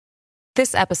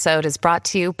This episode is brought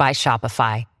to you by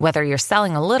Shopify. Whether you're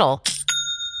selling a little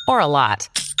or a lot,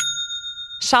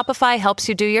 Shopify helps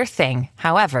you do your thing,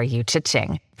 however you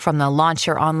cha-ching. From the launch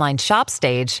your online shop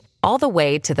stage, all the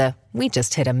way to the we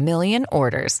just hit 1 million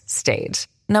orders stage.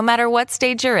 No matter what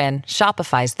stage you're in,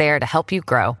 Shopify's there to help you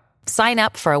grow. Sign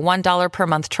up for a $1 per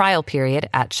month trial period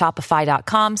at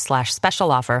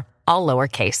shopify.com/special offer, all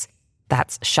lowercase.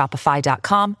 That's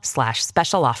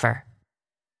shopify.com/special offer.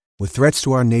 With threats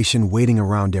to our nation waiting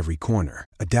around every corner,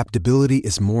 adaptability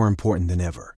is more important than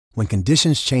ever. When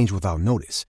conditions change without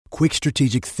notice, quick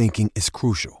strategic thinking is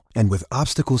crucial. And with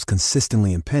obstacles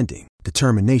consistently impending,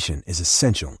 determination is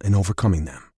essential in overcoming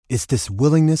them. It's this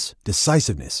willingness,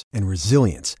 decisiveness, and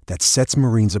resilience that sets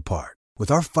Marines apart. With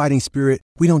our fighting spirit,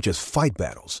 we don't just fight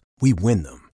battles, we win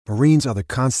them. Marines are the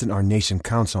constant our nation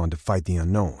counts on to fight the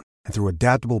unknown. And through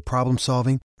adaptable problem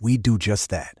solving, we do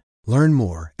just that. Learn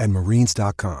more at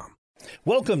marines.com.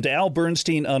 Welcome to Al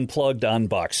Bernstein Unplugged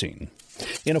Unboxing.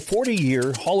 In a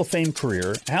 40-year Hall of Fame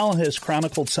career, Al has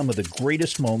chronicled some of the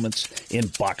greatest moments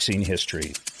in boxing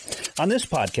history. On this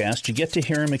podcast, you get to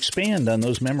hear him expand on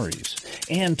those memories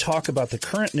and talk about the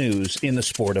current news in the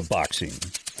sport of boxing.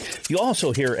 You'll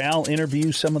also hear Al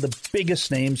interview some of the biggest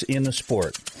names in the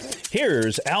sport.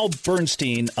 Here's Al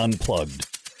Bernstein Unplugged.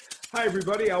 Hi,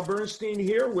 everybody. Al Bernstein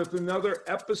here with another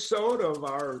episode of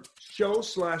our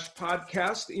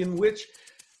show/podcast in which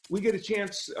we get a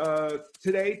chance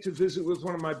today to visit with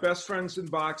one of my best friends in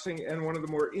boxing and one of the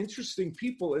more interesting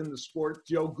people in the sport,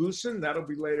 Joe Goossen. That'll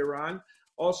be later on.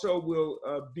 Also, we'll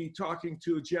be talking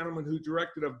to a gentleman who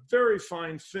directed a very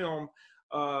fine film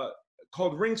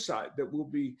called Ringside that will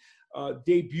be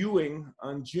debuting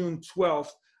on June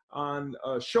 12th on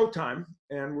Showtime,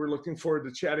 and we're looking forward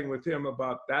to chatting with him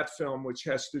about that film, which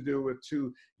has to do with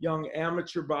two young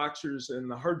amateur boxers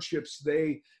and the hardships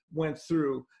they went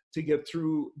through to get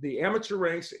through the amateur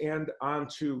ranks and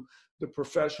onto the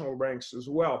professional ranks as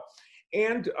well.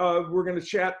 And we're going to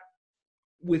chat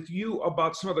with you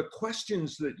about some of the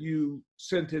questions that you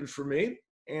sent in for me.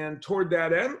 And toward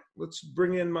that end, let's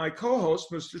bring in my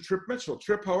co-host, Mr. Trip Mitchell.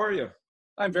 Trip, how are you?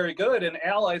 I'm very good. And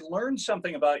Al, I learned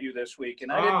something about you this week, and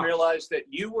I didn't realize that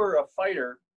you were a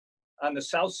fighter on the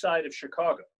south side of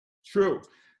Chicago. True.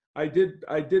 I did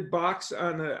box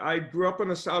I grew up on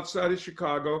the south side of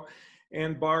Chicago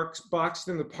and boxed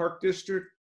in the Park District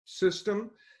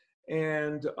system,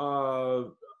 and I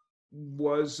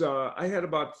had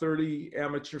about 30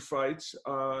 amateur fights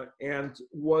and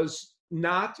was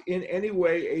not in any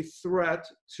way a threat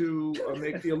to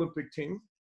make the Olympic team.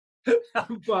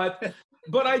 But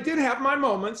I did have my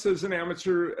moments as an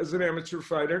amateur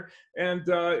fighter, and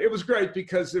it was great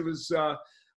because it was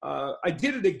I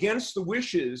did it against the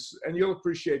wishes, and you'll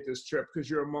appreciate this, Trip, because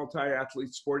you're a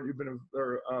multi-athlete sport. You've been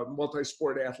a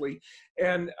multi-sport athlete,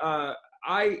 and I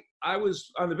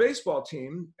was on the baseball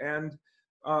team, and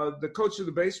the coach of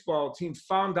the baseball team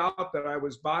found out that I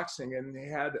was boxing, and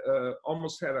had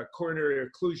almost had a coronary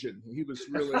occlusion. He was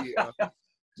really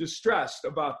distressed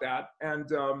about that, and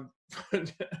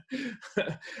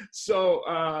so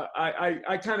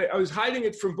I was hiding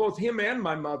it from both him and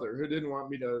my mother, who didn't want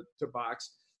me to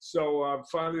box. So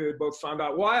finally, they both found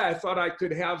out why. I thought I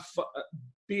could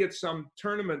be at some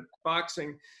tournament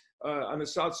boxing on the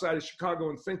south side of Chicago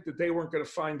and think that they weren't going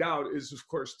to find out is, of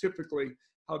course, typically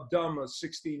how dumb a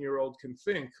 16-year-old can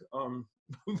think.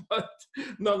 But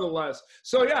nonetheless,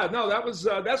 so yeah, no,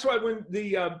 that's why when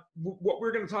what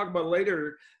we're going to talk about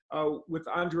later with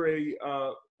Andre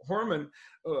Horman,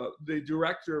 the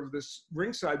director of this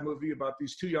Ringside movie about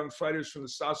these two young fighters from the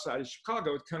south side of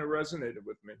Chicago, it kind of resonated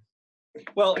with me.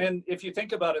 Well, and if you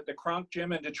think about it, the Kronk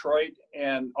Gym in Detroit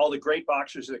and all the great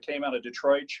boxers that came out of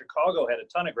Detroit, Chicago had a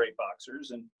ton of great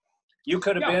boxers, and you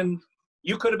could have been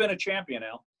a champion,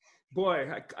 Al.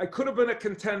 Boy, I could have been a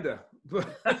contender. But,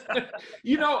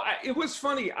 it was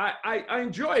funny. I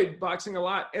enjoyed boxing a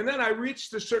lot. And then I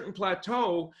reached a certain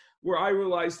plateau where I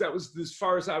realized that was as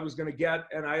far as I was going to get.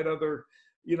 And I had other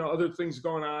things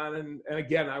going on. And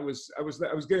again, I was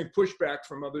getting pushback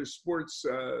from other sports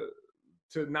to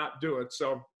not do it.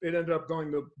 So it ended up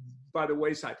going by the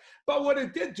wayside. But what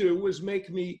it did do was make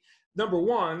me, number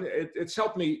one, it's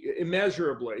helped me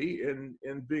immeasurably in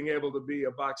being able to be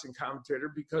a boxing commentator,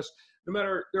 because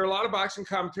there are a lot of boxing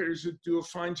commentators who do a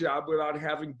fine job without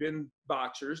having been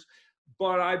boxers,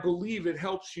 but I believe it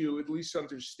helps you at least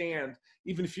understand,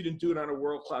 even if you didn't do it on a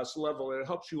world-class level, it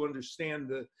helps you understand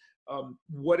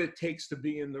what it takes to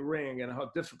be in the ring and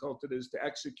how difficult it is to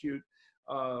execute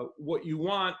what you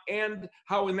want, and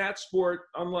how in that sport,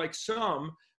 unlike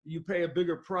some, you pay a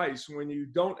bigger price when you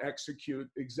don't execute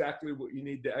exactly what you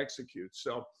need to execute.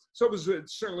 So it was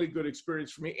certainly a good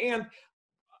experience for me. And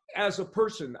as a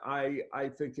person, I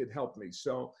think it helped me.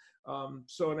 So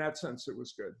in that sense, it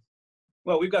was good.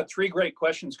 Well, we've got 3 great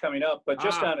questions coming up, but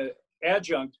just on an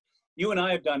adjunct, you and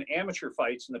I have done amateur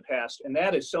fights in the past, and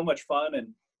that is so much fun. And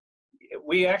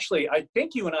we actually, I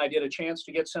think you and I did a chance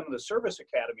to get some of the service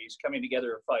academies coming together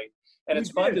to fight. And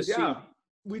it's fun to see.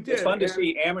 We did. It's fun to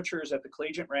see amateurs at the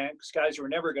collegiate ranks, guys who are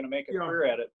never going to make a career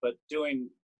at it, but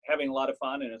having a lot of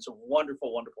fun, and it's a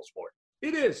wonderful, wonderful sport.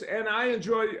 It is, and I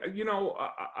enjoy.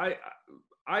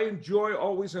 I enjoy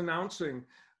always announcing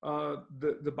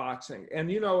the boxing, and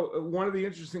one of the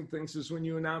interesting things is when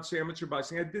you announce amateur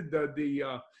boxing. I did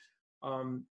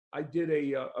I did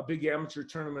a big amateur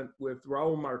tournament with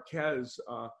Raul Marquez.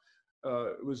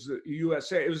 It was the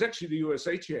USA. It was actually the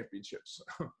USA Championships.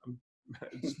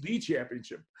 It's the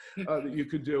championship that you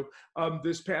could do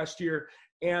this past year.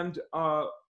 And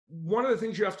one of the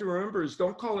things you have to remember is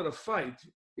don't call it a fight.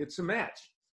 It's a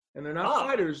match. And they're not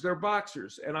fighters, they're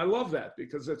boxers. And I love that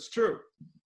because it's true.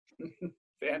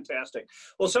 Fantastic.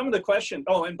 Well, some of the questions,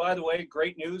 and by the way,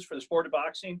 great news for the sport of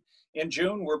boxing. In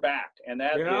June, we're back. And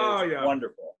that is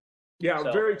wonderful. Yeah,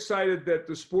 I'm very excited that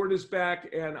the sport is back,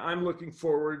 and I'm looking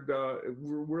forward.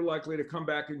 We're likely to come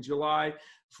back in July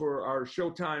for our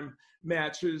Showtime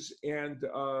matches, and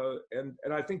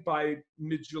I think by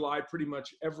mid-July, pretty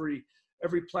much every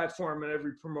platform and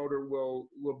every promoter will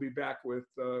be back with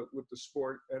the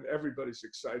sport, and everybody's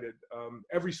excited.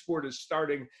 Every sport is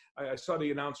starting. I saw the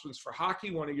announcements for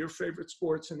hockey, one of your favorite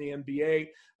sports, and the NBA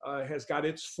has got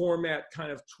its format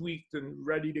kind of tweaked and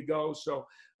ready to go. So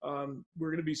we're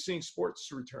going to be seeing sports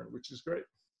return, which is great.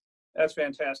 That's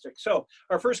fantastic. So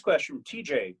our first question from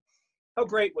TJ, how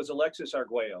great was Alexis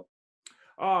Arguello?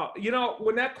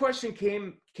 When that question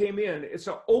came in, it's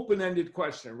an open-ended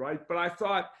question, right? But I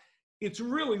thought it's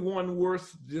really one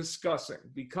worth discussing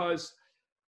because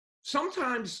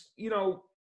sometimes,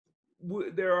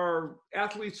 there are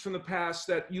athletes from the past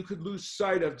that you could lose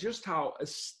sight of just how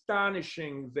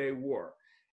astonishing they were.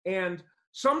 And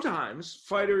sometimes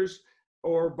fighters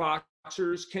or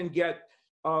boxers can get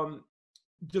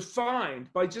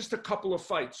defined by just a couple of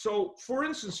fights. So, for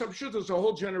instance, I'm sure there's a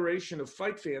whole generation of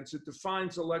fight fans that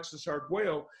defines Alexis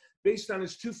Arguello based on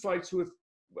his 2 fights with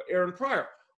Aaron Pryor,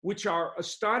 which are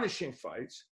astonishing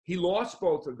fights. He lost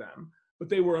both of them, but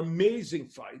they were amazing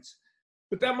fights.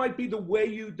 But that might be the way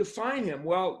you define him.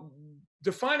 Well,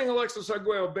 defining Alexis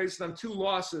Arguello based on 2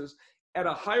 losses at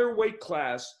a higher weight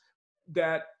class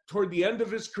that toward the end of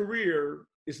his career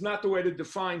is not the way to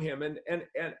define him. And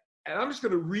I'm just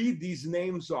going to read these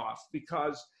names off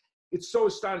because it's so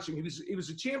astonishing. He was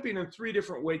a champion in 3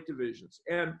 different weight divisions.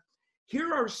 And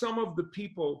here are some of the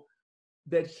people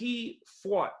that he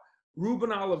fought: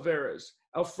 Ruben Olivares,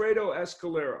 Alfredo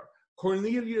Escalera,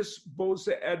 Cornelius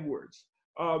Boza Edwards,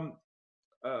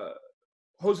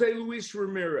 Jose Luis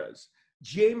Ramirez,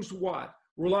 James Watt,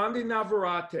 Rolando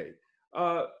Navarrete,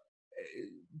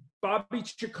 Bobby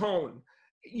Chacon.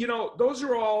 Those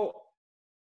are all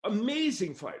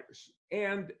amazing fighters.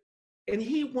 And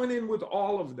he went in with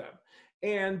all of them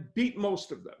and beat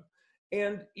most of them.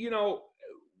 And,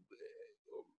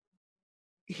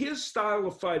 his style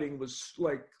of fighting was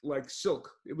like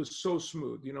silk. It was so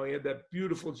smooth. He had that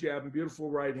beautiful jab and beautiful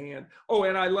right hand. Oh,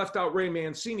 and I left out Ray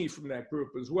Mancini from that group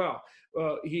as well.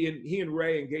 He and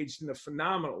Ray engaged in a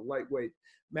phenomenal lightweight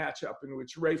matchup in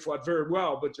which Ray fought very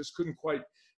well, but just couldn't quite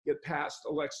get past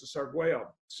Alexis Arguello.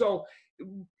 So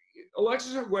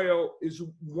Alexis Arguello is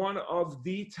one of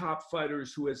the top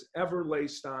fighters who has ever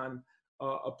laced on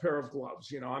a pair of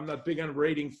gloves. I'm not big on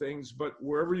rating things, but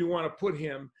wherever you want to put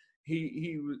him,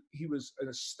 he was an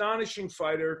astonishing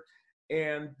fighter.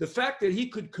 And the fact that he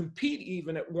could compete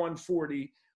even at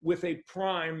 140 with a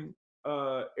prime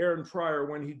Aaron Pryor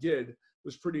when he did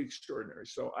was pretty extraordinary.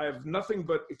 So I have nothing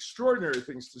but extraordinary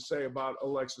things to say about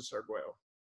Alexis Arguello.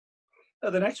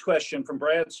 The next question from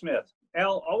Brad Smith.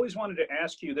 Al, always wanted to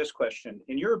ask you this question.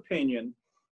 In your opinion,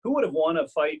 who would have won a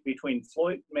fight between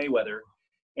Floyd Mayweather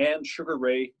and Sugar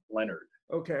Ray Leonard?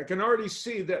 Okay, I can already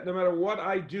see that no matter what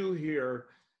I do here,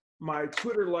 my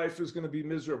Twitter life is going to be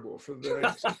miserable for the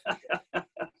next,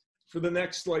 for the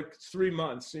next 3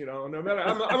 months. No matter,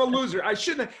 I'm a loser. I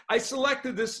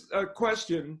selected this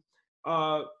question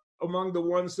among the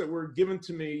ones that were given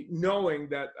to me, knowing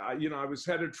that I was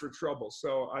headed for trouble.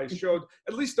 So I showed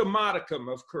at least a modicum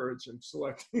of courage in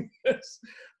selecting this.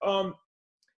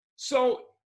 So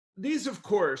these, of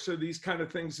course, are these kind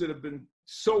of things that have been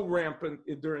so rampant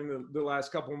during the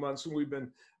last couple of months when we've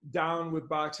been down with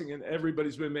boxing and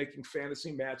everybody's been making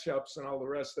fantasy matchups and all the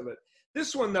rest of it.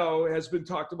 This one, though, has been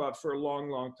talked about for a long,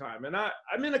 long time. And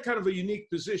I'm in a kind of a unique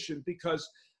position because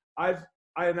I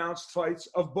announced fights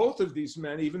of both of these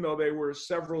men, even though they were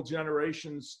several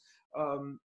generations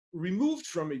removed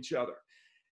from each other.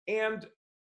 And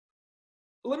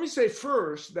let me say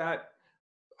first that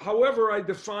however I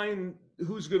define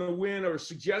who's going to win or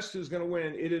suggest who's going to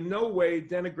win, it in no way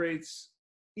denigrates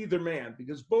either man,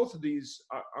 because both of these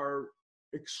are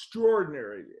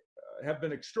extraordinary, have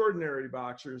been extraordinary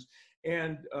boxers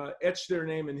and etched their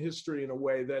name in history in a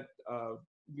way that,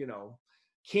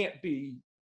 can't be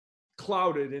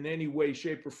clouded in any way,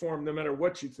 shape, or form, no matter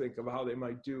what you think of how they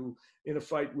might do in a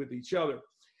fight with each other.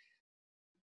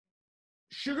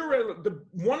 Sugar Ray,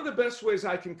 one of the best ways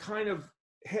I can kind of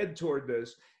head toward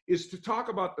this is to talk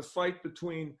about the fight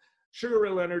between Sugar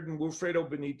Ray Leonard and Wilfredo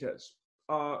Benitez.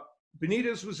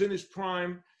 Benitez was in his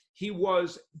prime. He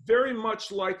was very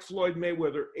much like Floyd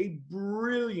Mayweather, a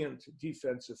brilliant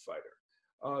defensive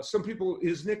fighter. Some people,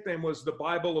 his nickname was the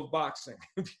Bible of boxing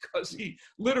because he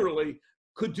literally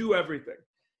could do everything.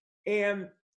 And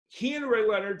he and Ray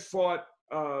Leonard fought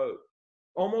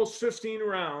almost 15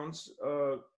 rounds.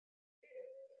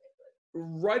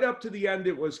 Right up to the end,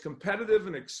 it was competitive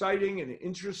and exciting and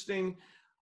interesting.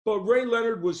 But Ray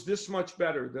Leonard was this much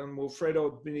better than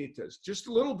Wilfredo Benitez, just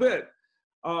a little bit.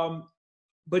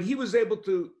 But he was able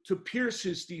to pierce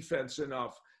his defense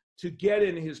enough to get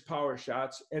in his power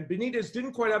shots. And Benitez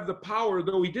didn't quite have the power,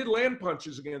 though he did land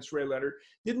punches against Ray Leonard,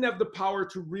 didn't have the power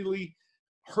to really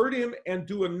hurt him and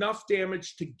do enough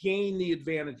damage to gain the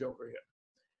advantage over him.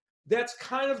 That's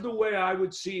kind of the way I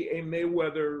would see a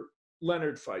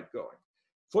Mayweather-Leonard fight going.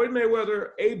 Floyd Mayweather,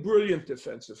 a brilliant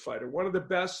defensive fighter, one of the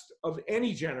best of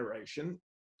any generation,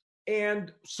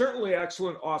 and certainly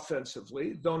excellent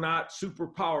offensively, though not super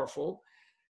powerful.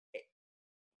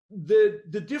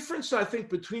 The difference, I think,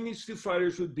 between these two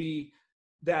fighters would be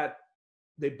that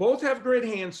they both have great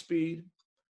hand speed,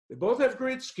 they both have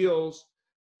great skills.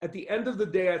 At the end of the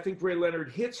day, I think Ray Leonard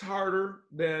hits harder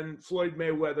than Floyd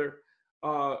Mayweather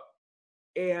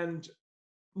and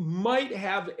might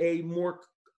have a more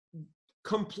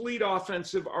complete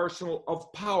offensive arsenal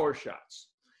of power shots.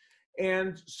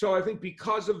 And so I think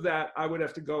because of that, I would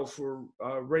have to go for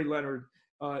Ray Leonard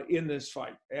in this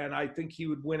fight. And I think he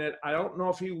would win it. I don't know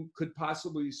if he could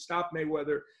possibly stop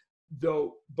Mayweather,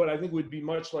 though, but I think it would be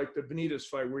much like the Benitez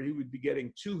fight where he would be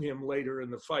getting to him later in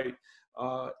the fight.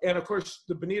 And of course,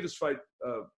 the Benitez fight,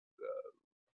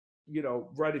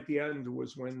 right at the end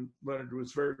was when Leonard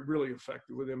was really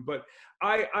effective with him. But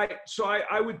I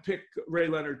would pick Ray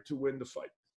Leonard to win the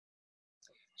fight.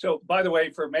 So, by the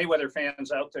way, for Mayweather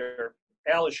fans out there,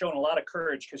 Al has shown a lot of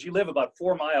courage because you live about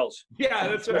 4 miles. Yeah,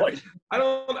 that's right.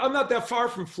 I'm not that far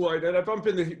from Floyd, and I bump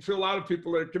into a lot of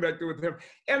people that are connected with him.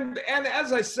 And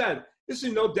as I said, this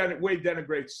in no way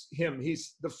denigrates him.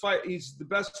 He's the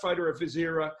best fighter of his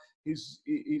era.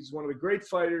 He's one of the great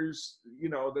fighters,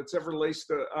 that's ever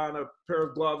laced on a pair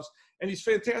of gloves, and he's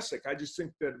fantastic. I just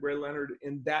think that Ray Leonard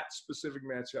in that specific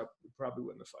matchup would probably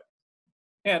win the fight.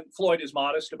 And Floyd is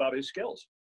modest about his skills.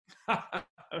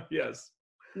 Yes.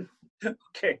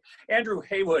 Okay. Andrew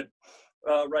Haywood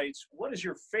writes, what is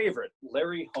your favorite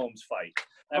Larry Holmes fight?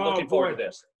 I'm looking forward to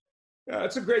this. Yeah,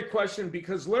 that's a great question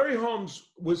because Larry Holmes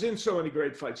was in so many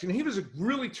great fights. He was a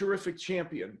really terrific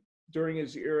champion during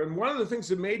his era. And one of the things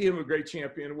that made him a great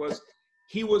champion was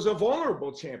he was a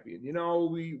vulnerable champion.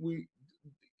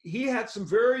 He had some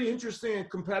very interesting and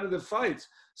competitive fights,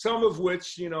 some of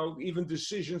which, even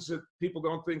decisions that people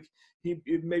don't think he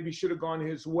maybe should have gone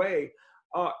his way.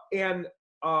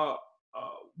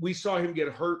 We saw him get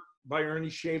hurt by Ernie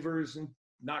Shavers and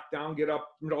knocked down, get up,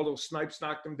 although Snipes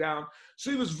knocked him down. So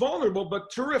he was vulnerable,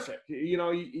 but terrific.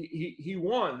 He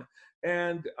won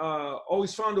and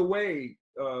always found a way,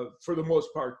 for the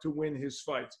most part, to win his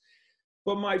fights.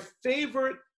 But my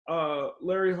favorite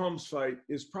Larry Holmes fight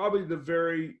is probably the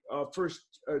very first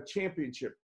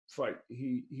championship fight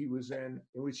he was in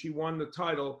which he won the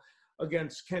title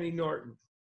against Kenny Norton.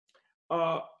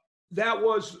 I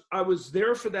was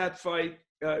there for that fight.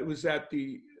 It was at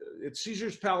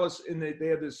Caesar's Palace, and they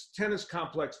had this tennis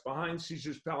complex behind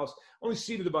Caesar's Palace, only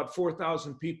seated about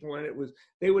 4,000 people, and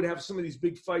they would have some of these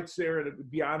big fights there, and it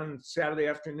would be on Saturday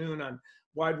afternoon on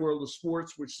Wide World of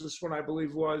Sports, which this one I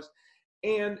believe was,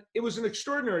 and it was an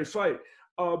extraordinary fight.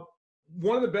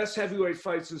 One of the best heavyweight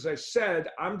fights, as I said,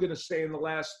 I'm going to say in the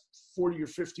last 40 or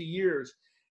 50 years,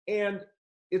 and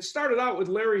it started out with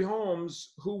Larry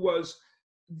Holmes,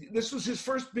 this was his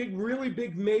first really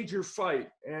big major fight,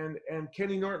 and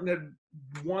Kenny Norton had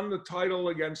won the title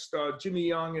against Jimmy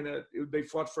Young, and they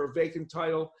fought for a vacant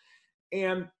title.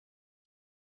 And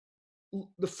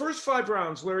the first 5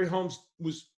 rounds, Larry Holmes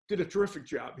was did a terrific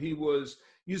job. He was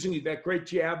using that great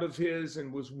jab of his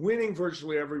and was winning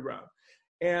virtually every round.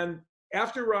 And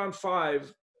after round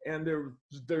 5, and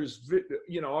there's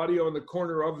audio in the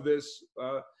corner of this,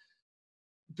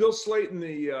 Bill Slayton,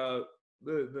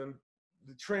 the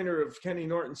trainer of Kenny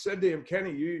Norton, said to him,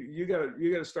 "Kenny, you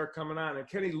gotta start coming on." And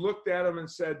Kenny looked at him and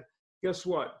said, "Guess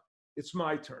what? It's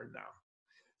my turn now."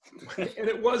 And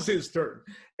it was his turn.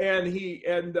 And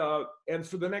and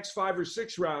for the next 5 or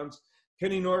 6 rounds,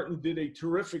 Kenny Norton did a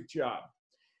terrific job.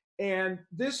 And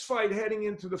this fight heading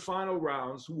into the final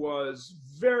rounds was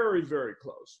very, very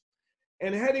close.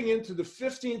 And heading into the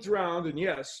 15th round, and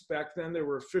yes, back then there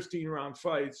were 15-round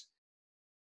fights,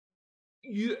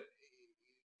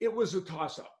 it was a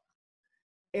toss-up.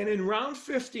 And in round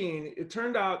 15, it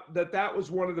turned out that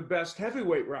was one of the best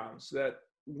heavyweight rounds that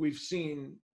we've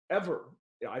seen ever,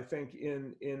 I think,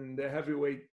 in the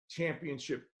heavyweight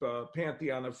championship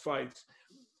pantheon of fights.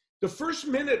 The first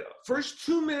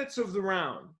 2 minutes of the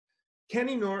round,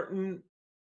 Kenny Norton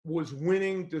was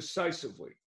winning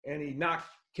decisively, and he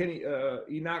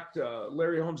knocked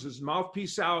Larry Holmes'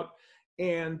 mouthpiece out,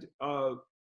 and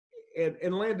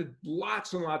landed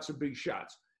lots and lots of big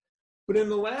shots. But in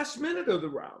the last minute of the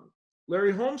round,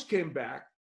 Larry Holmes came back,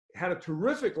 had a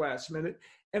terrific last minute,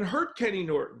 and hurt Kenny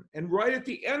Norton. And right at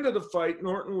the end of the fight,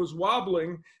 Norton was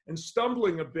wobbling and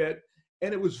stumbling a bit,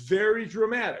 and it was very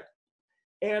dramatic.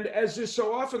 And as is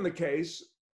so often the case,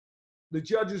 the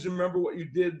judges remember what you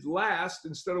did last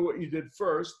instead of what you did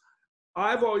first.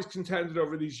 I've always contended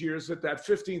over these years that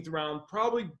 15th round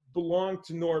probably belonged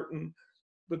to Norton,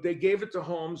 but they gave it to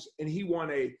Holmes, and he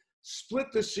won a split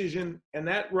decision, and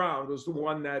that round was the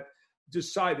one that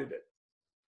decided it.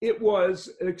 It was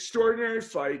an extraordinary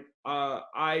fight.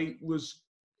 I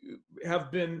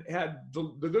had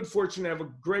the good fortune to have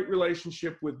a great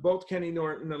relationship with both Kenny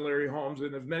Norton and Larry Holmes,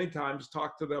 and have many times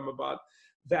talked to them about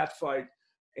that fight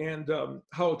and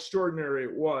how extraordinary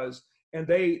it was. And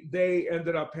they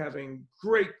ended up having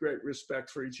great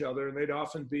respect for each other, and they'd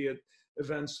often be at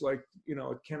events like,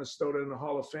 at Canastota in the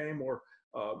Hall of Fame or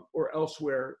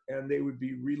elsewhere, and they would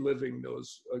be reliving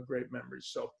those great memories.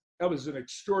 So that was an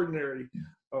extraordinary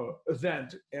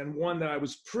event, and one that I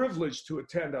was privileged to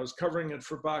attend. I was covering it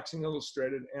for Boxing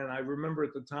Illustrated, and I remember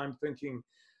at the time thinking,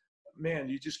 man,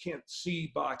 you just can't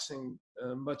see boxing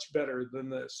much better than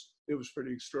this. It was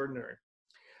pretty extraordinary.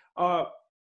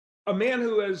 A man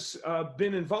who has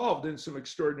been involved in some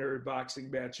extraordinary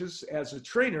boxing matches as a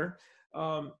trainer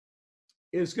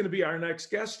is going to be our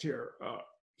next guest here.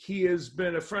 He has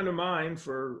been a friend of mine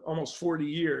for almost 40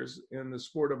 years in the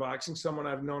sport of boxing, someone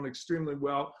I've known extremely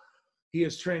well. He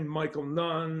has trained Michael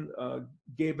Nunn,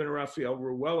 Gabe and Rafael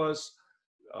Ruelas,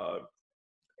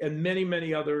 and many,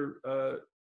 many other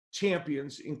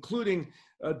champions, including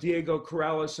Diego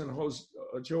Corrales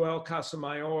and Joel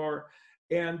Casamayor,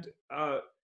 and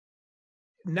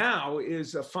now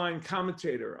is a fine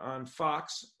commentator on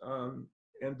Fox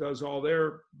and does all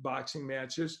their boxing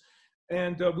matches.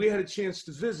 And we had a chance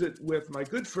to visit with my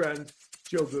good friend,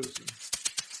 Joe Goossen.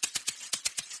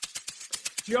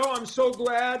 Joe, I'm so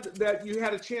glad that you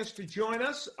had a chance to join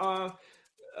us.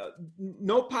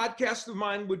 No podcast of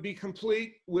mine would be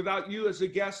complete without you as a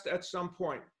guest at some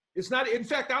point. It's not, in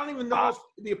fact, I don't even know if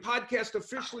the podcast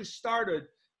officially started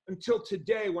until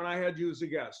today when I had you as a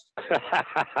guest.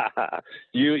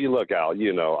 You look, Al,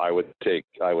 I would take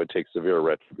severe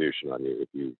retribution on you if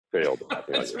you failed.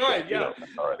 That's right. Yeah.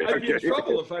 I'd be in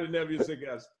trouble if I didn't have you as a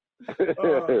guest.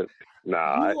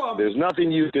 There's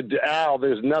nothing you could do, Al.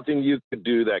 There's nothing you could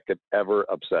do that could ever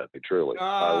upset me. Truly.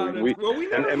 We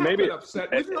never have been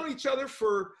upset. We've known each other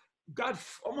for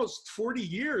almost 40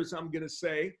 years. I'm going to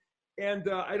say, and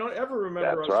I don't ever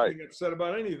remember us being upset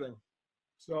about anything.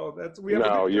 So we have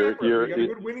a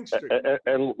good winning streak.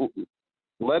 And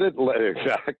let it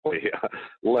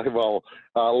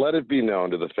be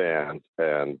known to the fans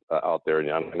and out there,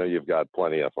 and I know you've got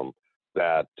plenty of them,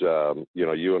 that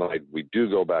you and I, we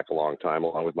do go back a long time,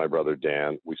 along with my brother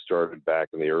Dan. We started back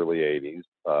in the early 80s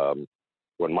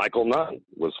when Michael Nunn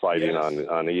was fighting on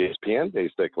ESPN,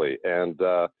 basically. And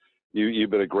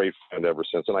you've been a great friend ever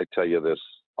since. And I tell you this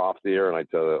off the air, and I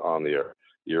tell you on the air.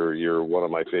 You're one of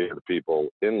my favorite people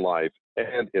in life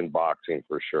and in boxing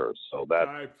for sure. So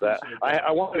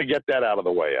I wanted to get that out of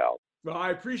the way, Al. Well,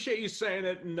 I appreciate you saying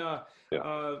it, and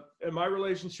my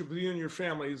relationship with you and your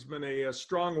family has been a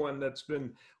strong one. That's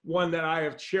been one that I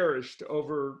have cherished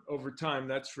over time.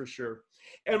 That's for sure.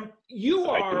 And you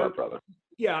are, my brother.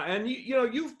 Yeah, and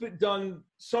you've done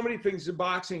so many things in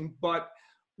boxing, but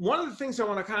one of the things I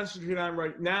want to concentrate on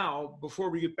right now, before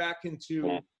we get back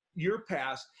into your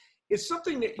past, it's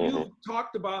something that you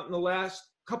talked about in the last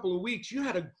couple of weeks, you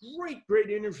had a great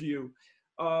interview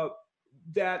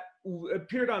that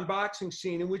appeared on Boxing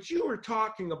Scene in which you were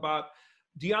talking about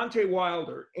Deontay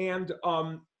Wilder and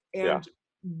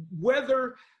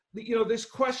whether, you know, this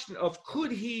question of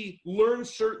could he learn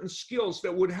certain skills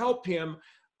that would help him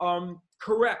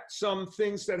correct some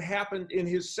things that happened in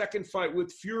his second fight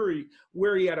with Fury,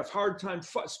 where he had a hard time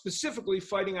specifically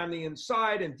fighting on the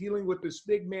inside and dealing with this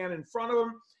big man in front of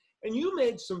him. And you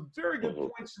made some very good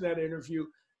points in that interview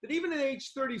that even at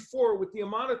age 34, with the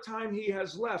amount of time he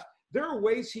has left, there are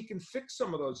ways he can fix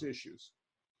some of those issues.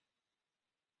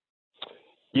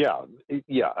 Yeah.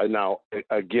 Now,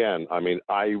 again, I mean,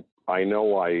 I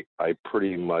know I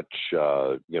pretty much,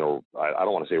 you know, I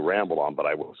don't want to say rambled on, but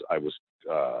I was,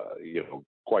 you know,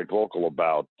 quite vocal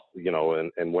about, you know,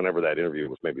 and whenever that interview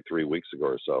was, maybe 3 weeks ago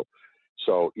or so.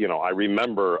 So, you know, I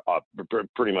remember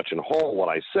pretty much in whole what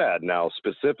I said. Now,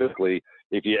 specifically,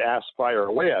 if you ask, fire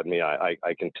away at me, I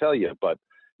can tell you. But,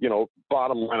 you know,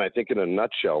 bottom line, I think in a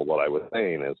nutshell, what I was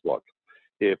saying is, look,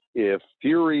 if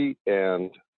Fury and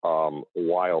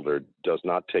Wilder does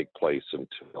not take place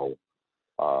until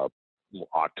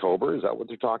October, is that what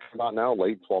they're talking about now?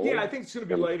 Late fall? Yeah, I think it's going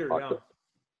to be later now.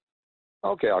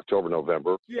 Okay, October,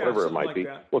 November, whatever it might like be.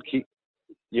 That. Look, he,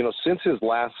 you know, since his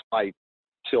last fight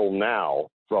till now,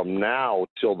 from now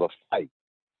till the fight,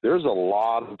 there's a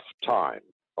lot of time,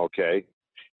 okay?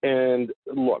 And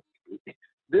look,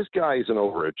 this guy is an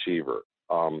overachiever.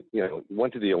 You know,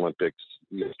 went to the Olympics,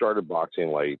 started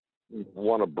boxing late,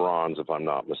 won a bronze, if I'm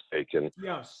not mistaken.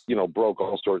 Yes. You know, broke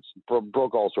all sorts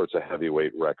of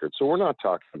heavyweight records. So we're not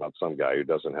talking about some guy who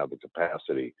doesn't have the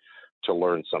capacity to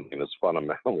learn something as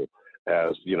fundamental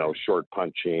as, you know, short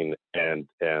punching and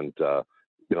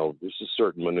you know, there's just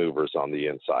certain maneuvers on the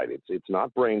inside. It's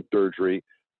not brain surgery,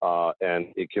 and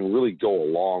it can really go a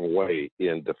long way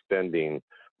in defending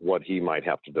what he might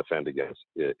have to defend against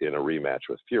in a rematch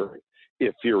with Fury,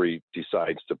 if Fury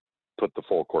decides to put the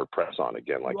full court press on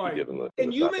again, like he did in the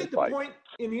And you made the fight. point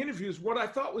in the interviews. What I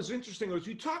thought was interesting was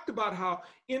you talked about how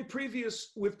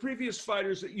with previous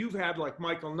fighters that you've had, like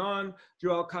Michael Nunn,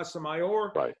 Joel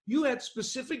Casamayor, you had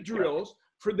specific drills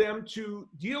for them to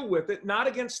deal with it, not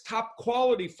against top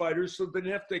quality fighters, so they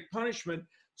didn't have to take punishment.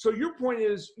 So your point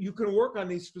is you can work on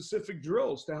these specific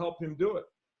drills to help him do it.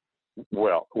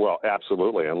 Well,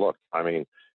 absolutely. And look, I mean,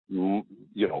 you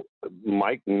know,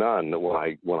 Mike Nunn,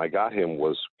 when I got him,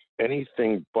 was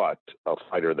anything but a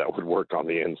fighter that would work on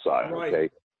the inside. Right. Okay,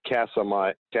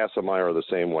 Casamayor the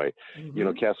same way. Mm-hmm. You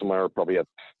know, Casamayor probably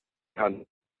had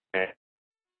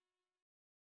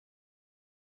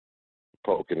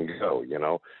poke and go, you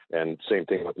know, and same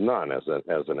thing with Nunn as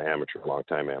an amateur,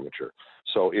 longtime amateur.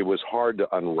 So it was hard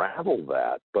to unravel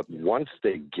that. But once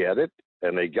they get it,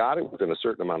 and they got it within a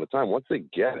certain amount of time, once they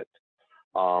get it,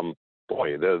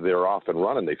 boy, they're off and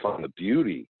running. They find the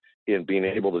beauty in being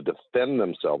able to defend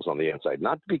themselves on the inside,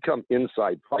 not to become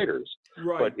inside fighters,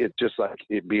 but it's just like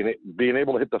being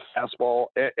able to hit the fastball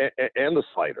and the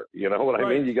slider. You know what I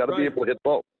mean? You got to be able to hit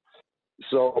both.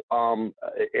 So, and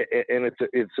it's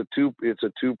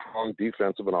a two-pronged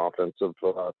defensive and offensive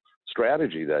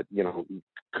strategy that, you know,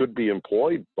 could be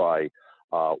employed by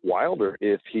Wilder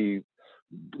if he.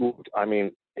 I mean,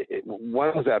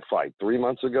 when was that fight? 3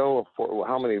 months ago?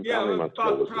 How many months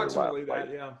ago was approximately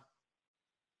that?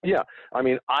 Yeah. I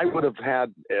mean, I would have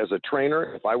had, as a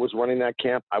trainer, if I was running that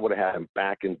camp, I would have had him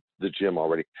back in the gym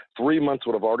already. 3 months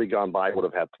would have already gone by. I would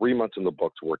have had 3 months in the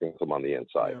books working with him on the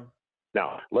inside. Yeah.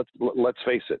 Now, let's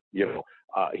face it. You know,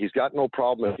 he's got no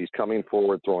problem if he's coming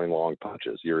forward throwing long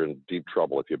punches. You're in deep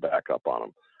trouble if you back up on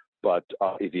him. But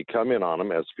if you come in on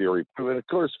him as Fury, and of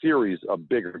course Fury's a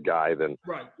bigger guy than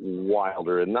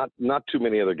Wilder, and not too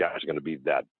many other guys are going to be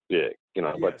that big, you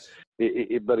know. Yes.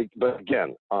 But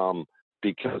again,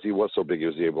 because he was so big, he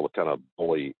was able to kind of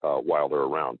bully Wilder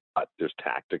around. But there's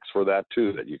tactics for that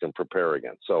too that you can prepare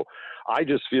against. So I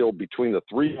just feel between the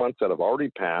 3 months that have already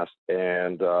passed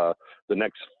and the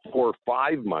next 4 or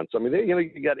 5 months, I mean,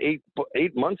 you got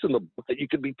eight months in the book that you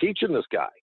could be teaching this guy.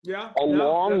 Yeah.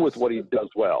 Along with what he does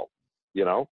well, you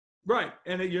know? Right.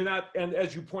 And and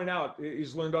as you point out,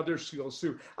 he's learned other skills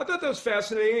too. I thought that was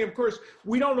fascinating. Of course,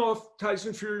 we don't know if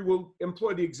Tyson Fury will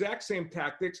employ the exact same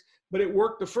tactics, but it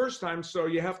worked the first time. So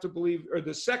you have to believe, or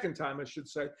the second time, I should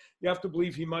say, you have to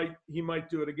believe he might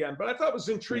do it again. But I thought it was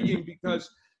intriguing because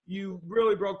you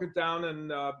really broke it down.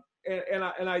 And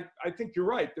I think you're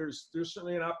right. There's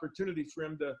certainly an opportunity for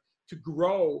him to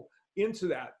grow into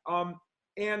that.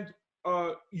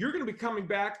 You're going to be coming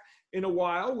back in a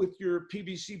while with your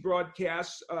PBC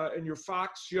broadcasts and your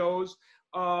Fox shows.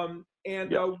 When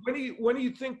do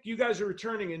you think you guys are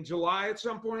returning? In July at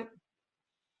some point?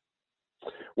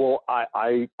 Well,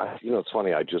 I it's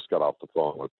funny. I just got off the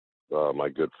phone with my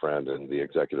good friend and the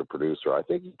executive producer. I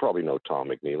think you probably know Tom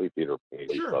McNeely, Peter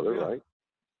McNeely's brother, right?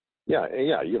 Yeah,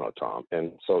 you know Tom.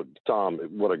 And so Tom,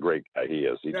 what a great guy he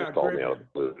is. He just called me out of the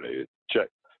blue today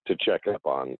to check up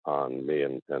on me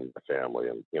and my family.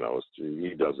 And,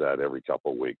 he does that every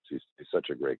couple of weeks. He's such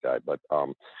a great guy. But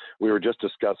we were just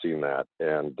discussing that,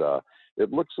 and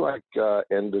it looks like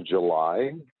end of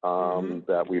July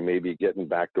that we may be getting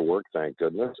back to work, thank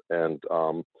goodness. And,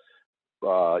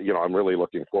 I'm really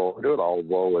looking forward to it,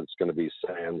 although it's going to be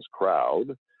sans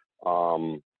crowd.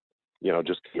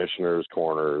 Just commissioners,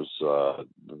 corners,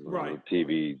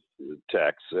 TV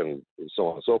techs, and so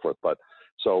on and so forth. But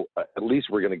so at least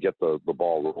we're going to get the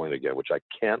ball rolling again, which I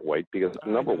can't wait because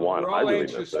number one, we're all I really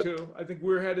anxious too. I think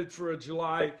we're headed for a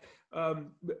July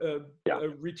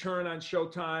return on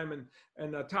Showtime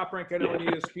and Top Rank. I know and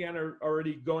ESPN are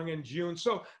already going in June.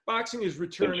 So boxing is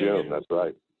returning. In June, that's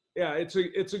right. Yeah,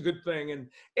 it's a good thing.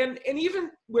 And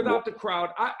even without the crowd,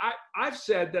 I've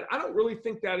said that I don't really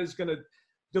think that is going to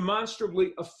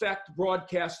demonstrably affect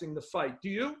broadcasting the fight. Do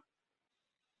you?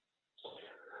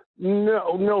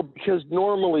 No, because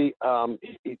normally,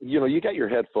 you got your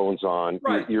headphones on.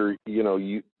 Right.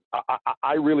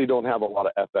 I really don't have a lot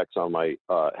of FX on my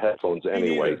headphones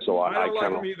anyway, so I don't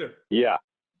like them either. Yeah,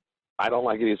 I don't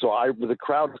like it. So the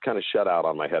crowd is kind of shut out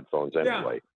on my headphones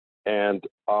anyway. Yeah. And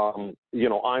I'm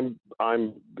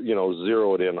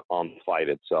zeroed in on the fight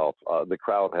itself. The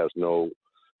crowd has no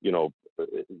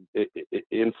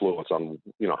influence on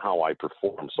how I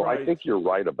perform. So I think you're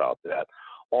right about that.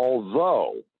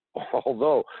 Although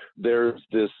there's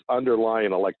this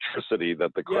underlying electricity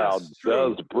that the crowd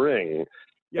does bring,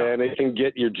 and it can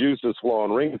get your juices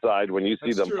flowing ringside when you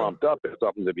see them pumped up. It's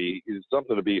something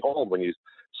to behold when you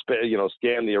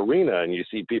scan the arena and you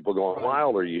see people going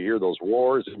wild, or you hear those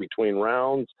roars in between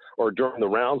rounds or during the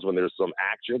rounds when there's some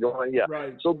action going. Yeah.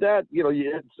 Right. So that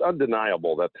it's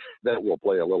undeniable that will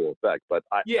play a little effect. But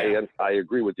I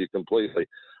agree with you completely.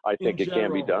 I think it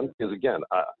can be done because again,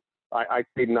 I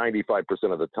say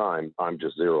 95% of the time I'm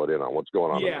just zeroed in on what's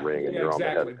going on in the ring, and you're on the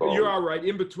headphones. You're all right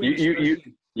in between.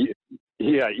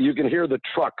 You can hear the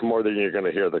truck more than you're going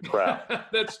to hear the crowd.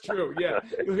 That's true. Yeah,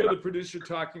 you'll hear the producer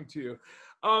talking to you.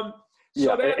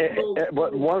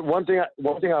 But one thing I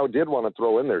did want to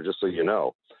throw in there, just so you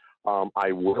know,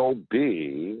 I will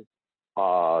be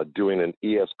doing an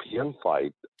ESPN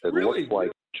fight. It looks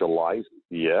like July.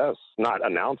 Yes, not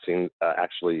announcing.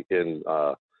 Actually,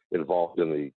 involved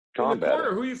in the combat. In the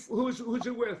corner, who's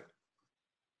it with?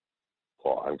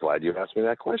 Well, I'm glad you asked me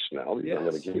that question, Al. Yes. I'm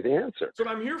going to give you the answer. That's what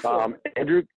I'm here for.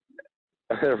 Andrew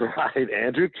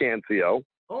Cancio,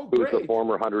 who's the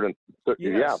former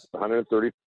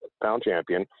 130-pound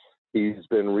champion. He's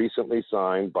been recently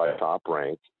signed by Top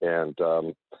Rank, and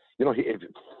he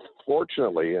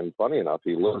fortunately and funny enough,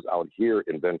 he lives out here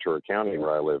in Ventura County,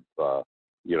 where I live.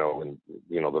 In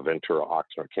the Ventura,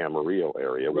 Oxnard, Camarillo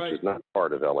area, which is not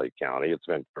part of LA County. It's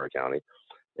Ventura County.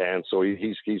 And so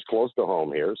he's close to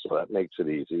home here, so that makes it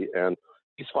easy. And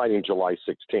he's fighting July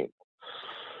 16th.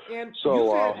 And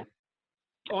so,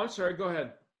 I'm sorry. Go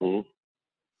ahead. Mm-hmm.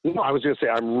 No, I was going to say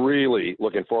I'm really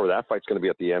looking forward. That fight's going to be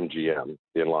at the MGM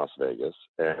in Las Vegas,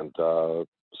 and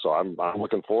so I'm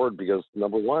looking forward because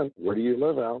number one, where do you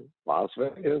live, Al? Las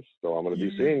Vegas. So I'm going to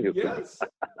be seeing you. Yes,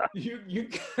 you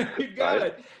got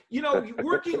it.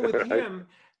 Working with him.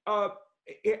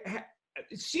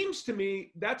 It seems to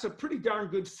me that's a pretty darn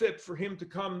good fit for him to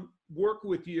come work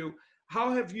with you.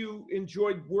 How have you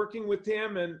enjoyed working with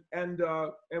him, and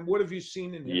what have you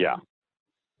seen in him? Yeah.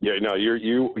 No,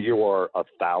 you are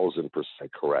 1,000%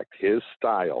 correct. His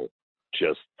style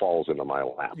just falls into my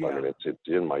lap. I mean, it's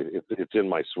in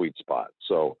my sweet spot.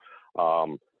 So,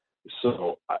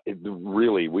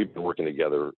 really, we've been working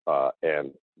together,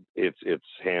 and it's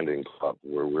hand in glove.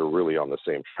 We're really on the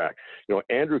same track.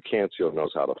 Andrew Cancio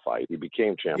knows how to fight. He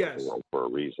became champion of the world for a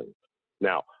reason.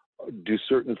 Now, do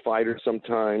certain fighters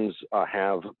sometimes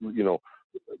have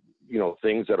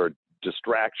things that are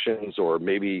distractions, or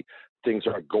maybe things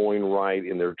aren't going right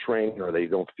in their training, or they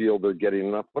don't feel they're getting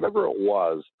enough? Whatever it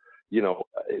was,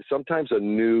 sometimes a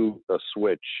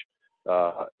switch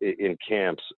in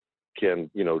camps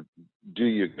can,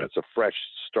 it's a fresh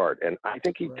start. And I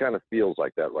think he kind of feels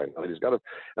like that right now. He's got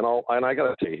and I got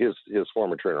to tell you, his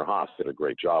former trainer Haas did a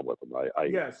great job with him. I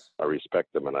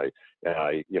respect him. And I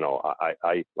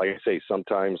like I say,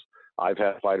 sometimes I've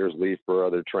had fighters leave for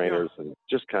other trainers, and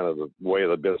just kind of the way of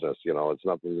the business, it's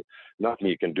nothing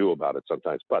you can do about it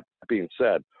sometimes. But that being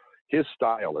said, his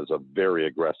style is a very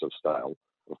aggressive style.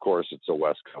 Of course, it's a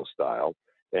West Coast style,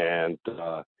 and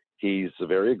he's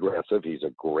very aggressive. He's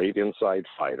a great inside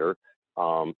fighter.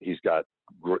 He's got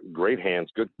great hands,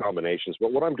 good combinations.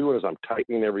 But what I'm doing is I'm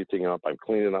tightening everything up. I'm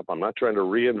cleaning up. I'm not trying to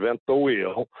reinvent the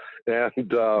wheel, and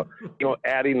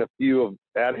adding a few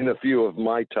of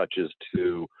my touches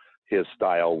to his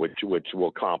style, which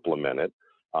will complement it.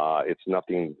 It's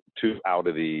nothing too out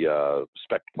of the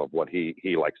spectrum of what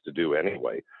he likes to do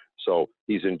anyway. So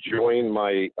he's enjoying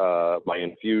my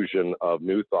infusion of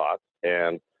new thoughts,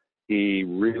 and he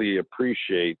really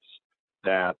appreciates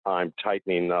that I'm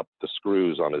tightening up the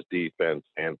screws on his defense,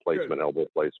 hand placement, elbow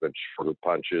placement, shorter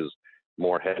punches,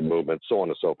 more head movement, so on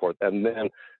and so forth. And then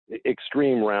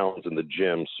extreme rounds in the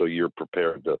gym, so you're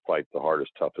prepared to fight the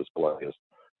hardest, toughest, bloodiest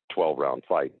 12-round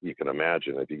fight you can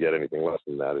imagine. If you get anything less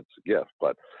than that, it's a gift.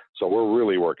 But so we're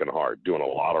really working hard, doing a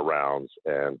lot of rounds,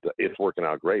 and it's working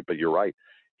out great. But you're right.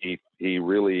 He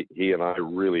and I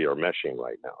really are meshing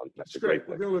right now. And that's great.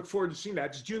 We're going to look forward to seeing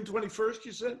that. It's June 21st,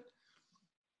 you said?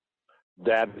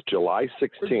 That is July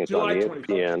 16th July on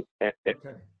ESPN.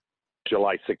 Okay.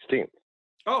 July 16th.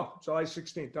 Oh, July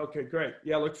 16th. Okay, great.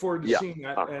 Yeah, look forward to seeing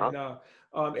that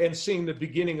and seeing the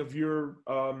beginning of your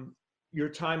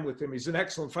time with him. He's an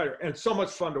excellent fighter and so much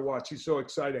fun to watch. He's so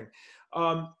exciting.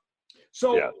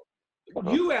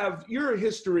 Your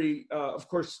history, of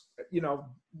course,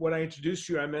 when I introduced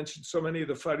you, I mentioned so many of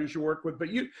the fighters you work with, but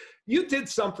you did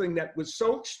something that was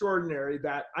so extraordinary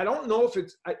that I don't know if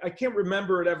I can't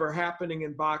remember it ever happening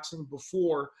in boxing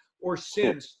before or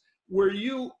since, where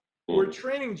you were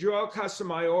training Joel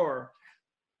Casamayor,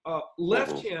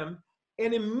 left him,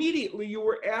 and immediately you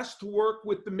were asked to work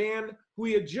with the man who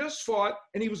he had just fought,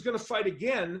 and he was going to fight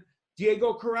again,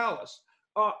 Diego Corrales.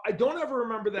 I don't ever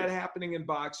remember that happening in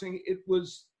boxing. It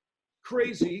was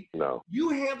crazy. No. You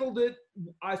handled it,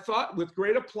 I thought, with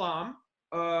great aplomb.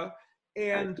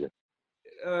 And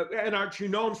aren't you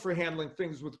known for handling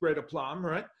things with great aplomb,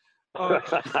 right?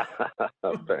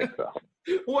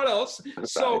 What else?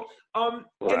 So, and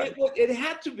it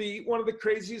had to be one of the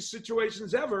craziest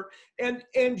situations ever. And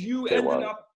you ended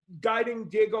up guiding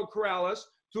Diego Corrales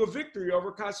to a victory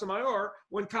over Casamayor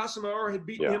when Casamayor had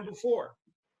beaten him before.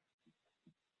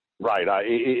 Right.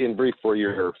 In brief, for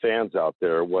your fans out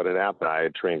there, what had happened, I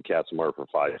had trained Casamayor for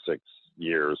 5-6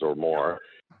 years or more.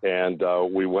 And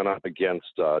we went up against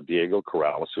Diego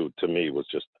Corrales, who to me was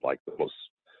just like the most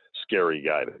scary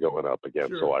guy to going up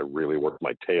against. Sure. So I really worked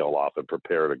my tail off and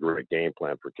prepared a great game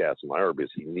plan for Casamayor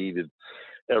because he needed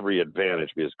every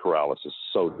advantage because Corrales is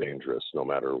so dangerous no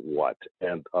matter what.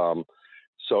 And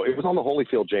so it was on the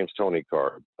Holyfield James Toney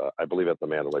card, I believe at the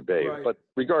Mandalay Bay. Right. But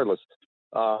regardless,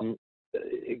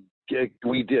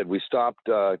 we stopped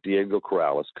Diego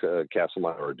Corrales,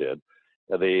 Casamayor did.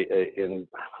 In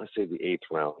I say the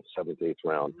 7th, 8th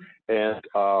round, and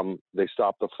they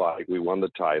stopped the fight. We won the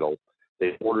title.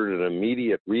 They ordered an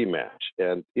immediate rematch,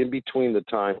 and in between the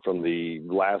time from the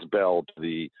last bell to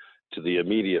the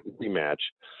immediate rematch,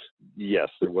 yes,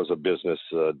 there was a business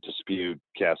dispute.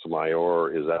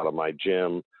 Casamayor is out of my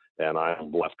gym, and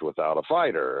I'm left without a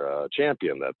fighter, a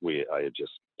champion that I had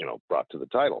just brought to the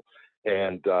title.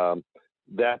 And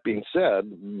that being said,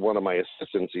 one of my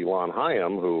assistants, Elon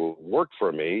Hyam, who worked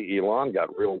for me, Elon got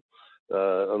a little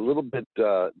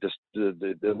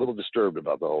disturbed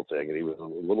about the whole thing, and he was a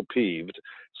little peeved.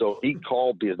 So he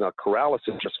called because now Corrales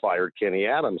had just fired Kenny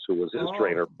Adams, who was his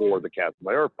trainer for the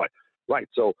Casamayor fight. Right.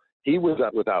 So he was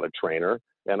without a trainer,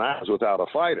 and I was without a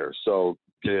fighter. So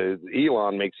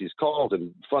Elon makes these calls,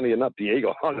 and funny enough,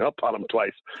 Diego hung up on him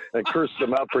twice and cursed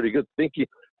him out pretty good, thinking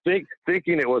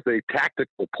it was a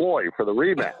tactical ploy for the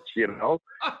rematch,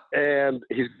 And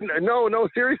he's, no,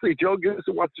 seriously, Joe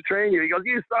Gibson wants to train you. He goes,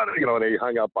 you son of, and he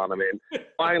hung up on him. And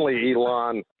finally,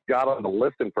 Elon got on to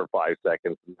listen for 5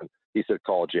 seconds. And he said,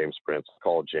 call James Prince,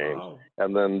 call James. Wow.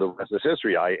 And then the rest is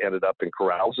history. I ended up in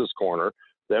Corrales' corner.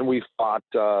 Then we fought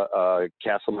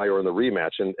Casamayor in the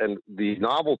rematch. And the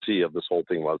novelty of this whole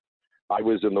thing was I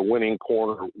was in the winning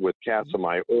corner with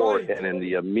Casamayor, and in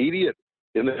the immediate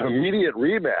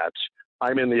rematch,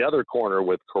 I'm in the other corner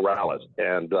with Corrales.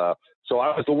 And so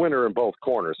I was the winner in both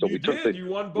corners. So you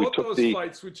won both those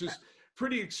fights, which is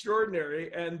pretty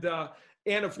extraordinary. And of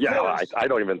course, I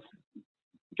don't even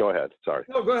go ahead. Sorry.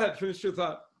 No, go ahead. Finish your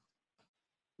thought.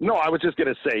 No, I was just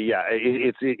going to say,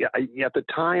 at the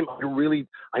time,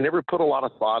 I never put a lot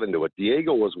of thought into it.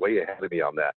 Diego was way ahead of me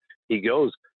on that. He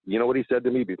goes, you know what he said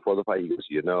to me before the fight? He goes,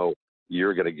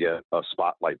 you're going to get a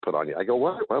spotlight put on you. I go,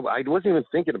 what? Well, I wasn't even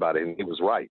thinking about it. And he was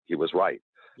right.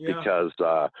 Yeah. Because,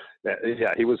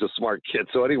 he was a smart kid.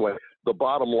 So anyway, the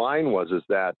bottom line is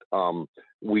that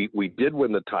we did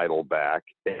win the title back,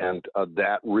 and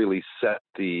that really set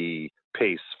the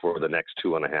pace for the next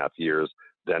 2.5 years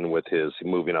then with his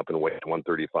moving up in weight to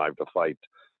 135 to fight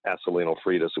Acelino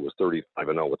Freitas, who was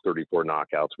 35-0 with 34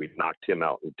 knockouts. We knocked him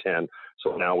out in 10.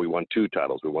 So now we won 2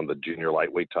 titles. We won the junior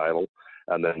lightweight title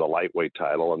and then the lightweight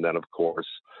title. And then, of course,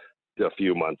 a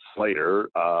few months later,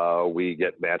 we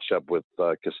get matched up with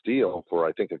Castillo for,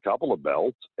 I think, a couple of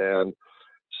belts. And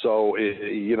so,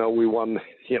 we won,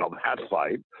 that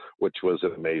fight, which was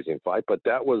an amazing fight. But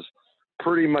that was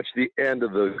pretty much the end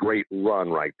of the great run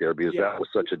right there, because that was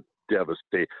such a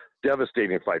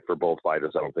devastating fight for both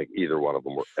fighters. I don't think either one of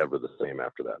them were ever the same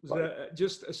after that fight.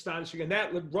 Just astonishing. And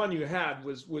that run you had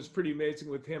was pretty amazing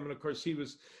with him. And of course, he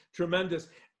was tremendous.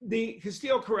 The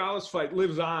Castillo-Corrales fight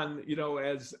lives on,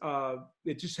 as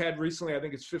it just had recently, I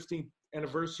think it's 15th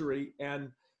anniversary.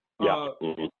 And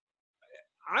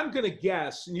I'm going to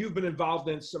guess, and you've been involved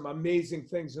in some amazing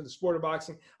things in the sport of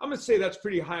boxing, I'm going to say that's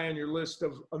pretty high on your list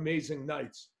of amazing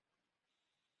nights.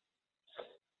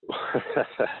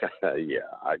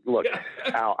 Look,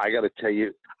 Al, I got to tell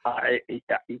you,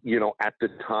 at the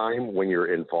time when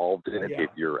you're involved in it, if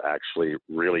you're actually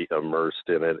really immersed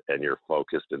in it and you're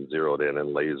focused and zeroed in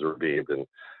and laser beamed and,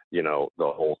 the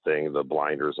whole thing, the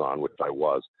blinders on, which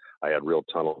I had real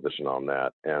tunnel vision on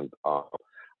that. And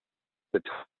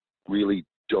really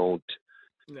don't,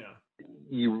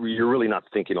 you're really not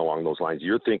thinking along those lines.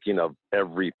 You're thinking of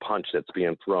every punch that's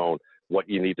being thrown, what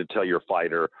you need to tell your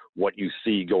fighter, what you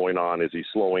see going on. Is he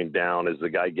slowing down? Is the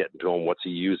guy getting to him? What's he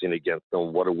using against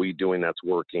him? What are we doing that's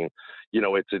working?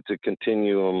 It's a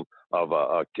continuum of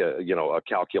a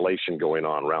calculation going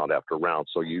on round after round.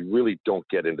 So you really don't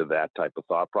get into that type of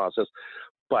thought process.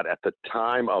 But at the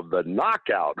time of the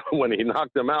knockout, when he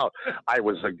knocked him out, I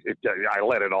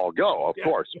let it all go, of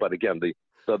course. But again, the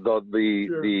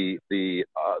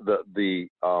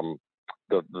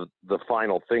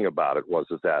final thing about it was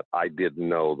that I didn't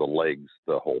know the legs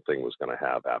the whole thing was going to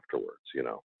have afterwards.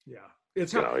 Yeah,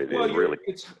 it's hard.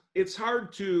 It's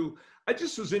hard to. I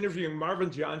just was interviewing Marvin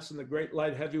Johnson, the great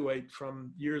light heavyweight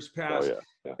from years past,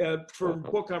 for a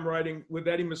book I'm writing with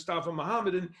Eddie Mustafa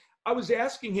Muhammad, and I was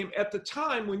asking him at the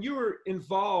time when you were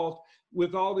involved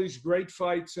with all these great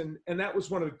fights, and that was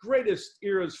one of the greatest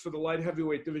eras for the light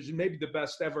heavyweight division, maybe the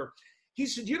best ever. He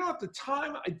said, at the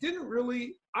time,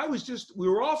 we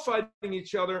were all fighting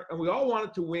each other and we all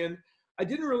wanted to win. I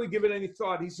didn't really give it any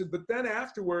thought. He said, but then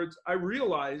afterwards, I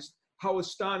realized how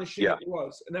astonishing it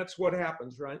was. And that's what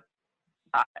happens, right?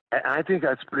 I think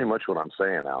that's pretty much what I'm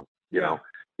saying, Al.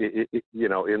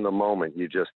 In the moment,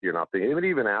 you're not thinking,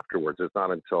 even afterwards, it's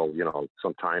not until,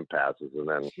 some time passes and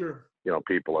then,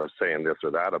 people are saying this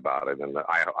or that about it. And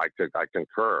I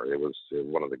concur. It was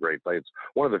one of the great fights.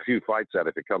 One of the few fights that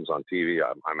if it comes on TV,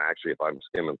 if I'm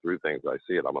skimming through things, I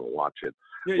see it, I'm going to watch it.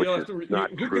 Yeah, you'll have to,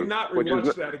 you could not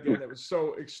rewatch that again. It was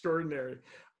so extraordinary.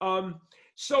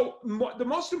 So the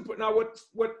most important, now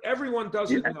what everyone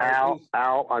doesn't know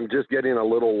Al, I'm just getting a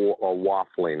little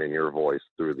waffling in your voice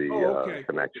through the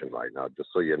connection right now, just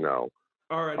so you know.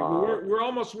 All right, we're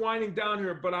almost winding down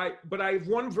here, but I have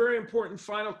one very important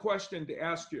final question to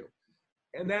ask you,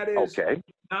 and that is,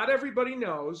 not everybody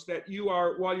knows that you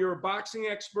are, while you're a boxing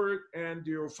expert and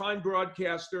you're a fine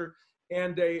broadcaster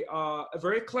and a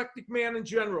very eclectic man in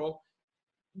general,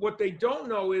 what they don't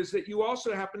know is that you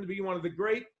also happen to be one of the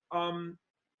great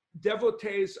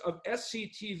devotees of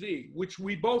SCTV, which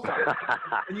we both are.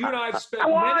 And you and I have spent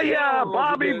many hours.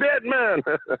 Bobby Bittman.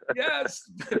 Yes.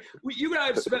 You and I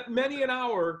have spent many an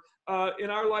hour in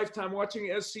our lifetime watching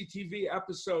SCTV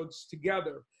episodes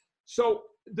together. So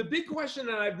the big question,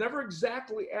 and I've never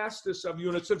exactly asked this of you,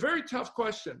 and it's a very tough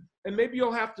question, and maybe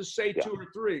you'll have to say 2 or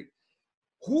 3.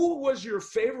 Who was your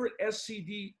favorite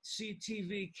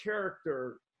SCTV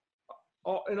character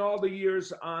in all the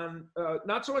years on,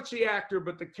 not so much the actor,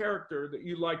 but the character that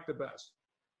you liked the best?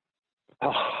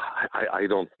 I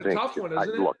don't think. A tough one,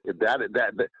 isn't it? Look,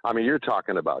 I mean, you're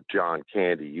talking about John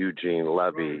Candy, Eugene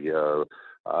Levy,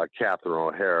 Catherine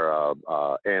O'Hara,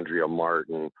 Andrea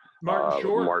Martin,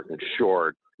 Martin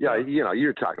Short. Yeah,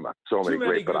 you're talking about so many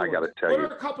great, but I got to tell you.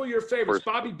 What are a couple of your favorites?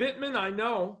 Bobby Bittman, I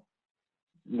know.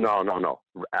 No.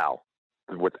 Al.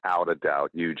 Without a doubt,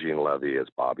 Eugene Levy as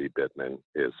Bobby Bittman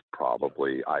is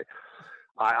probably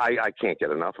I can't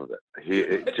get enough of it.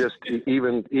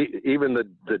 Even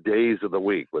the days of the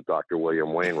week with Dr.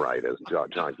 William Wainwright as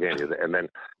John Candy, and then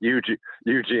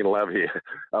Eugene Levy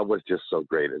was just so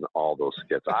great in all those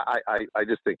skits. I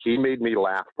just think he made me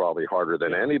laugh probably harder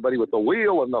than anybody with the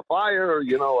wheel and the fire.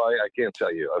 I can't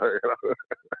tell you.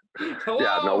 Hello.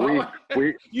 Yeah, no,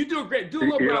 we you do great. Do a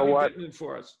little Bobby Bittman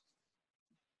for us.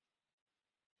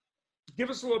 Give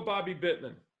us a little Bobby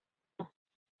Bittman.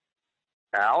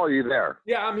 Al, are you there?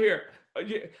 Yeah, I'm here.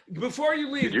 Before you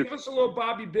leave, give us a little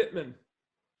Bobby Bittman.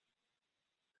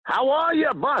 how are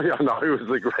you, buddy? No, he was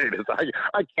the greatest.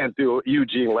 I can't do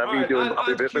Eugene Levy Right, doing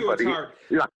Bobby Bittman,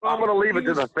 but I'm going to leave it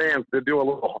to the fans to do a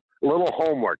little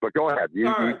homework. But go ahead.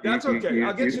 All right, that's okay.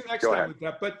 I'll get you next time with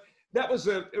that. But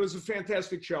it was a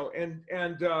fantastic show, and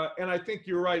I think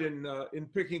you're right in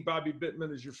picking Bobby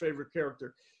Bittman as your favorite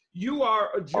character. You are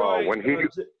a joy.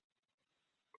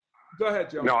 Go ahead,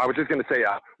 Joe. No, I was just going to say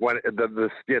when the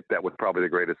skit that was probably the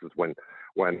greatest is when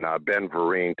Ben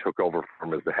Vereen took over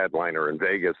from as the headliner in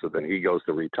Vegas. So then he goes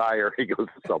to retire. He goes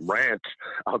to some ranch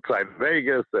outside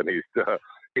Vegas, and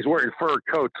he's wearing fur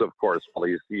coats, of course, while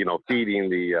he's feeding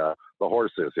the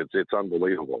horses. It's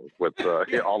unbelievable with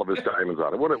all of his diamonds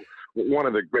on it. One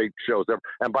of the great shows ever.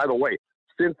 And by the way,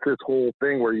 since this whole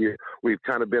thing where we've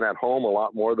kind of been at home a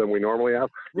lot more than we normally have,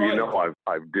 right.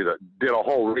 I've did a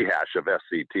whole rehash of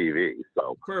SCTV.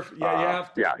 So perfect. Yeah, you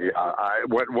have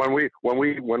to.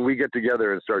 When we get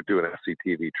together and start doing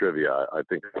SCTV trivia, I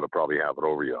think I'm gonna probably have it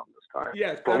over you on this time.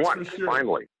 Yeah, for that's once, for sure.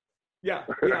 Finally. Yeah,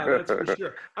 that's for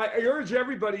sure. I urge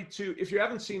everybody to, if you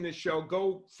haven't seen this show,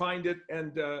 go find it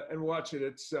and watch it.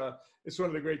 It's one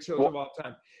of the great shows of all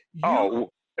time.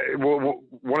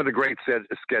 One of the great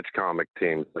sketch comic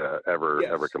teams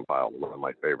ever compiled. One of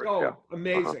my favorites. Oh, yeah.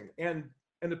 Amazing. And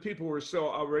the people were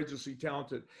so outrageously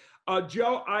talented.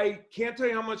 Joe, I can't tell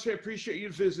you how much I appreciate you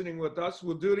visiting with us.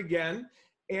 We'll do it again.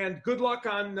 And good luck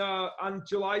on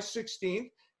July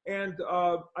 16th. And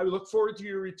I look forward to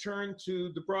your return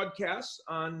to the broadcast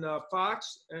on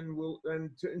Fox, and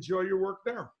to enjoy your work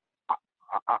there.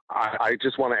 I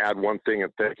just want to add one thing,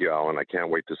 and thank you, Alan. I can't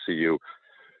wait to see you.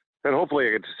 And hopefully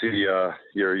I get to see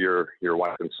your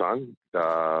wife and son,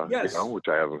 yes. Which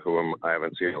I haven't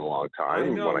seen in a long time. I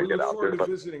know. When I get out there,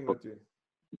 visiting with you.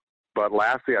 But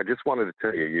lastly, I just wanted to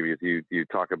tell you, you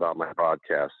talk about my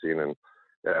broadcasting, and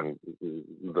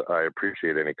I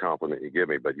appreciate any compliment you give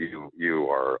me. But you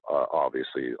are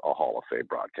obviously a Hall of Fame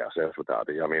broadcaster. That's without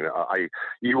it. I mean,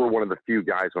 you were one of the few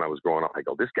guys when I was growing up. I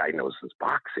go, this guy knows his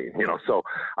boxing, So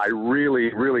I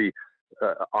really, really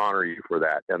honor you for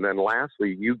that. And then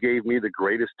lastly, you gave me the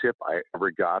greatest tip I ever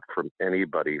got from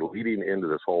anybody leading into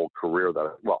this whole career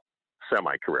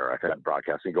semi-career I've had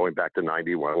broadcasting, going back to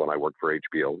 91 when I worked for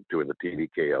HBO doing the TV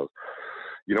KOs.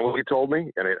 You know what he told me?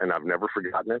 And I've never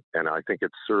forgotten it, and I think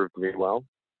it served me well.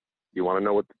 You want to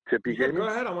know what the tip he gave me? Go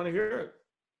ahead. I want to hear it.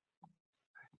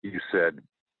 You said,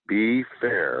 be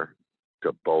fair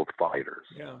to both fighters.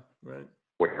 Yeah, right.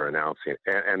 When you're announcing,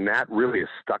 and that really has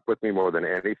stuck with me more than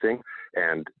anything,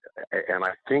 and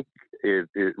I think it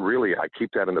really, I keep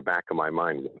that in the back of my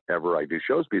mind whenever I do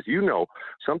shows, because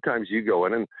sometimes you go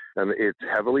in and it's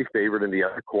heavily favored in the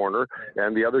other corner,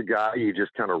 and the other guy you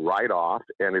just kind of write off,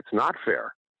 and it's not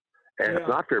fair. And it's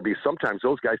not fair because sometimes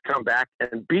those guys come back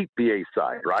and beat the A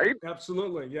side, right?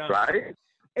 Absolutely, yeah. Right?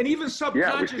 And even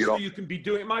subconsciously you can be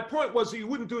doing it. My point was that you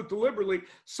wouldn't do it deliberately.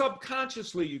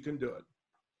 Subconsciously you can do it.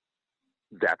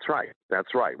 That's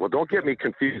right. Well, don't get me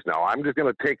confused now. I'm just going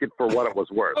to take it for what it was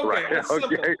worth, right?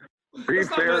 Okay. Be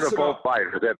fair to both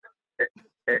fighters.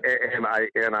 And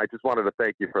I just wanted to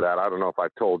thank you for that. I don't know if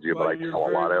I've told you, but I tell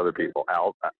a lot of other people.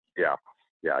 Al,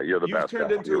 you're the best. You've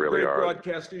turned into you a really great are.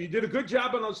 broadcaster. You did a good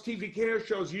job on those TV KO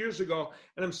shows years ago,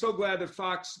 and I'm so glad that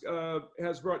Fox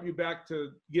has brought you back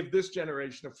to give this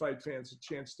generation of fight fans a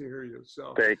chance to hear you.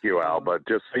 So thank you, Al. But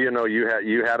just so you know, you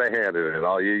had a hand in it.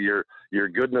 All your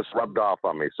goodness rubbed off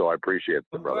on me, so I appreciate it.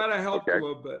 I'm brother. glad I helped a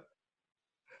little bit.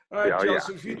 All right,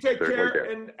 Joseph, you take care,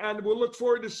 and we'll look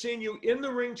forward to seeing you in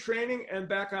the ring training and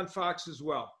back on Fox as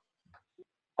well.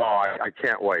 Oh, I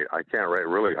can't wait. I can't wait.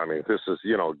 Really. I mean, this is,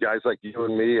 guys like you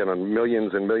and me and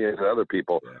millions and millions of other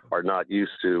people are not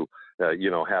used to,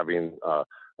 having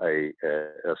a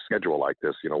schedule like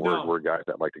this. We're guys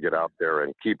that like to get out there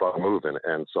and keep on moving.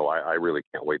 And so I really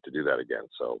can't wait to do that again.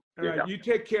 So, all right, you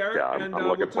take care. Yeah, and I'm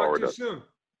looking we'll forward talk to to you soon.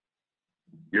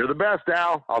 You're the best,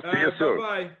 Al. I'll see you soon.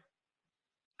 Bye-bye.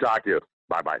 Talk to you.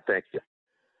 Bye-bye. Thank you.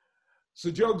 So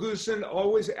Joe Goossen,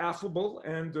 always affable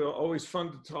and always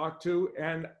fun to talk to.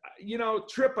 And,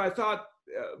 Tripp, I thought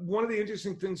one of the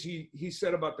interesting things he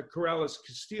said about the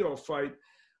Corrales-Castillo fight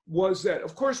was that,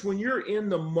 of course, when you're in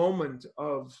the moment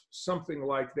of something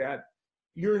like that,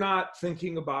 you're not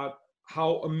thinking about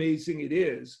how amazing it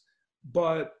is.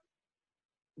 But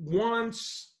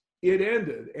once it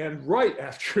ended, and right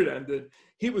after it ended,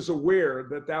 he was aware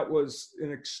that was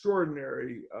an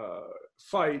extraordinary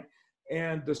fight.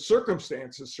 And the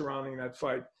circumstances surrounding that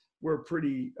fight were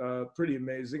pretty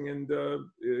amazing, and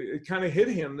it kind of hit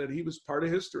him that he was part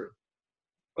of history.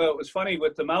 Well, it was funny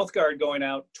with the mouth guard going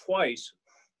out twice.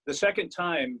 The second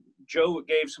time, Joe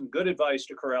gave some good advice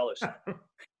to Corrales.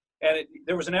 And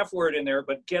there was an F word in there,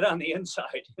 but get on the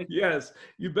inside. Yes,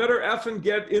 you better effing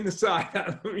get inside.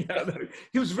 Yeah,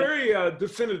 he was very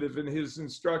definitive in his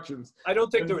instructions. I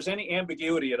don't think there was any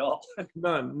ambiguity at all.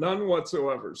 None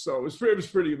whatsoever. So it was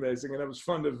pretty amazing, and it was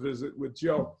fun to visit with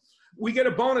Joe. We get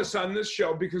a bonus on this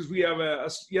show because we have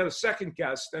yet a second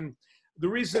guest, and the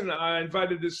reason I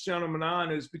invited this gentleman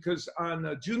on is because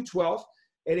on June 12th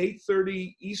at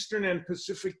 8:30 Eastern and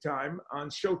Pacific time on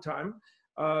Showtime,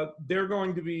 they're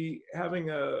going to be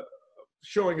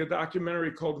showing a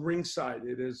documentary called Ringside.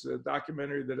 It is a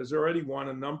documentary that has already won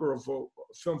a number of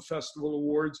film festival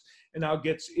awards and now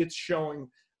gets its showing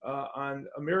on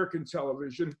American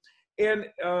television. And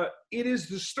it is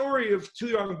the story of two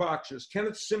young boxers,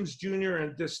 Kenneth Sims Jr.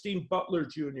 and Destine Butler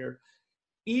Jr.,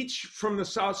 each from the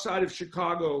south side of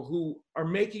Chicago, who are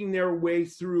making their way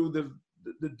through the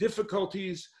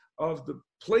difficulties of the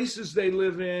places they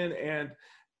live in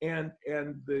and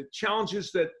the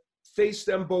challenges that face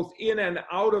them both in and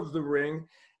out of the ring.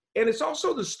 And it's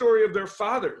also the story of their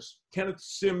fathers, Kenneth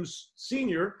Sims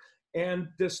Sr. and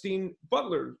Destine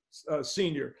Butler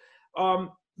Sr.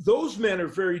 Those men are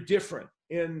very different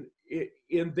in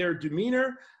their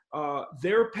demeanor,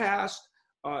 their past,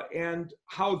 and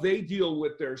how they deal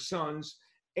with their sons.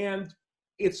 And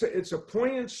it's a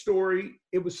poignant story.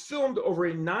 It was filmed over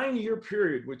a 9-year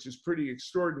period, which is pretty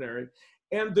extraordinary.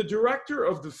 And the director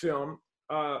of the film,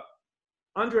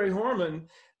 Andre Horman,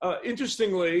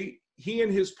 interestingly, he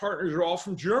and his partners are all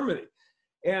from Germany.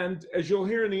 And as you'll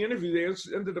hear in the interview, they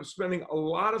ended up spending a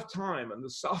lot of time on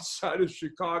the south side of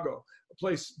Chicago, a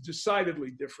place decidedly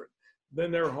different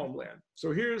than their homeland.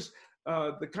 So here's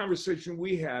the conversation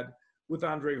we had with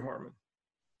Andre Horman.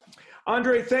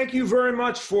 Andre, thank you very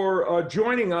much for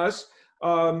joining us.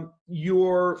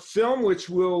 Your film, which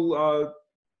will,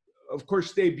 of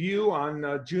course, debut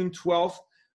on June 12th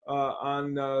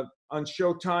on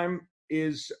Showtime,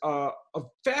 is a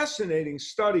fascinating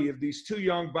study of these two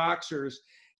young boxers.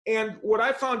 And what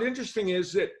I found interesting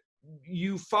is that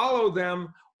you follow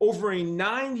them over a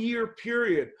 9-year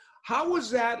period. How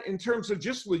was that in terms of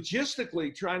just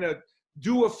logistically trying to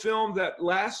do a film that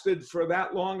lasted for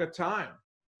that long a time?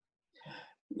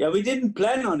 Yeah, we didn't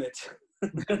plan on it.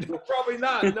 Probably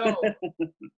not, no.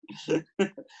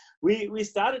 We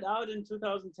started out in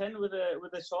 2010 with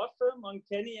a short film on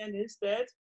Kenny and his dad.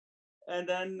 And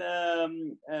then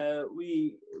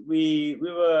we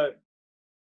were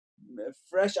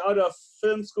fresh out of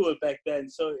film school back then,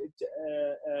 so it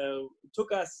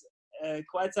took us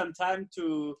quite some time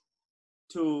to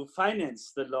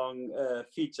finance the long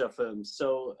feature films.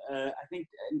 So I think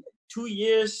 2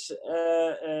 years.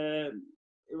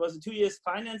 It was a 2 years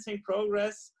financing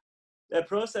process,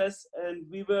 and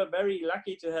we were very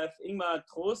lucky to have Ingmar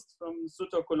Trost from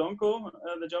Sutor Kolonko,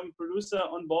 the German producer,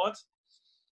 on board.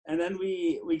 And then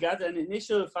we got an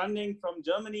initial funding from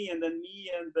Germany, and then me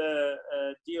and the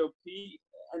DOP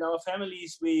and our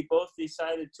families, we all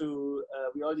decided to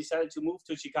move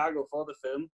to Chicago for the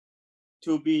film,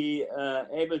 to be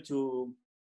able to,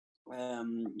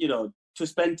 to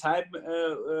spend time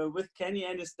with Kenny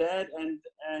and his dad,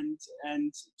 and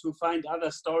to find other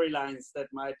storylines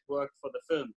that might work for the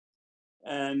film.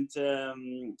 And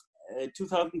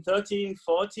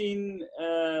 2013-14,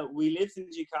 we lived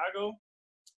in Chicago.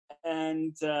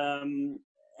 And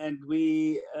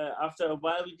we after a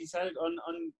while we decided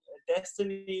on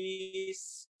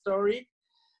Destiny's story,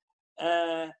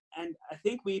 and I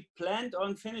think we planned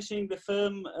on finishing the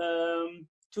film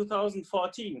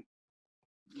 2014.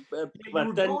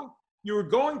 You were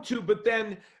going to, but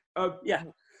then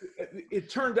it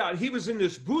turned out he was in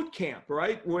this boot camp,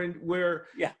 right? Where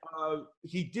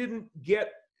he didn't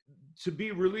get to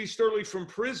be released early from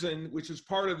prison, which is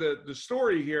part of the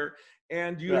story here.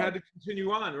 And you had to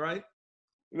continue on, right?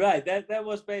 Right. That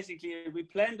was basically, we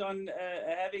planned on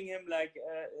having him like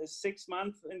 6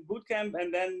 months in boot camp,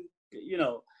 and then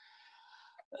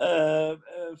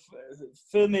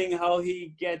filming how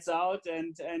he gets out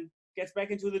and gets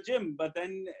back into the gym. But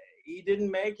then he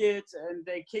didn't make it, and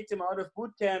they kicked him out of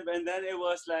boot camp, and then it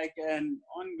was like an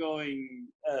ongoing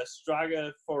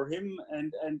struggle for him,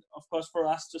 and of course for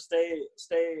us to stay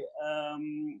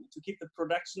to keep the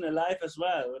production alive as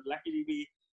well. Luckily we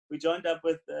joined up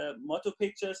with Motto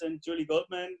Pictures and Julie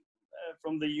Goldman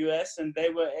from the US, and they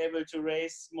were able to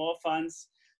raise more funds.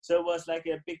 So it was like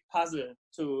a big puzzle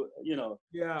to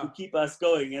to keep us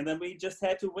going, and then we just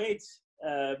had to wait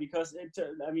because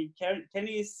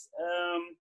Kenny's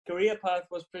career path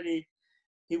was pretty.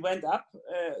 He went up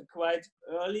quite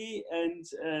early and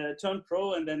turned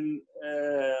pro, and then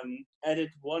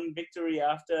added one victory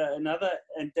after another.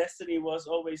 And Destiny was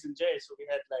always in jail, so we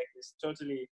had like this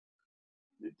totally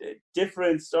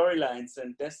different storylines,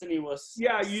 and Destiny was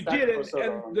you did, and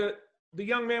long. The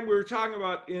young man we were talking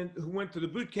about who went to the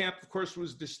boot camp, of course,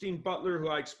 was Destine Butler, who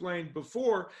I explained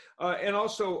before, and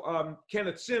also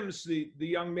Kenneth Sims, the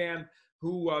young man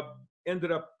who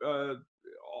ended up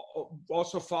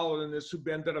also followed in this, who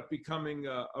ended up becoming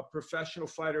a professional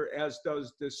fighter, as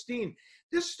does Destine.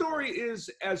 This story is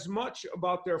as much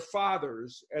about their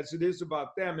fathers as it is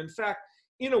about them. In fact,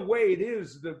 in a way, it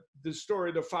is the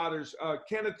story of the fathers,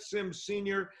 Kenneth Sims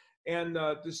Sr. and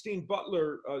Destine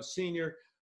Butler Sr.,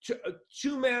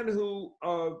 two men who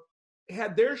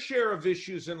had their share of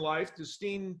issues in life.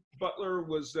 Destine Butler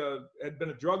had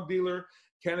been a drug dealer.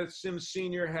 Kenneth Sims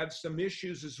Sr. had some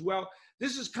issues as well.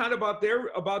 This is kind of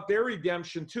about their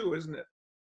redemption too, isn't it?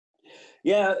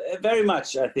 Yeah, very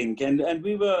much, I think. And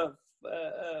we were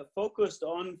focused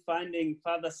on finding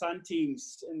father-son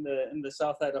teams in the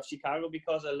south side of Chicago,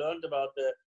 because I learned about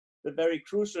the very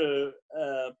crucial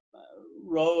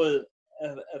role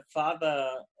a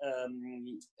father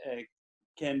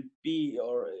can be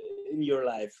or in your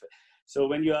life. So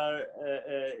when you are,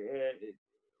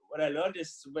 what I learned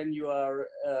is when you are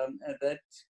at that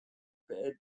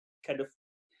kind of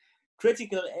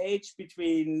critical age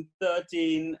between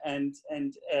 13 and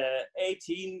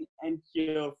 18, and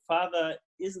your father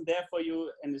isn't there for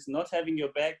you and is not having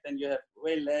your back, then you have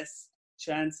way less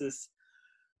chances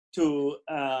to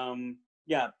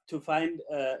find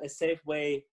a safe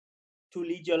way to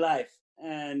lead your life.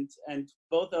 And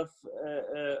both of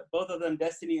them,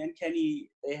 Destiny and Kenny,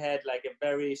 they had like a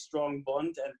very strong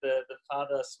bond, and the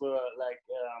fathers were like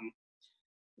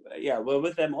were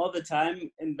with them all the time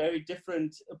in very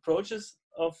different approaches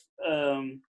of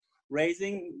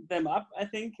raising them up, I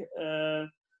think.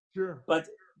 Sure. But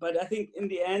I think in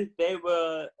the end they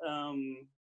were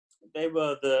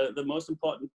the most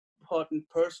important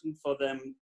person for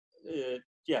them, to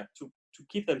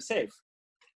keep them safe.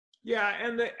 Yeah,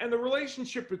 and the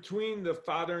relationship between the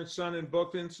father and son in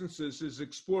both instances is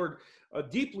explored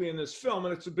deeply in this film,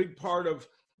 and it's a big part of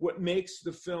what makes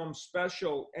the film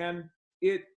special. And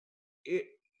it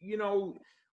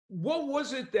what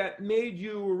was it that made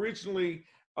you originally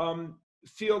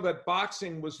feel that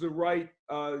boxing was the right,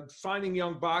 finding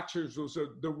young boxers was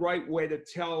the right way to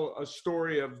tell a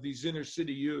story of these inner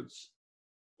city youths?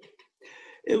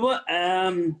 It was,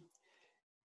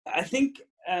 I think,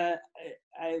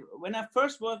 when I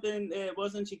first was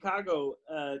in Chicago,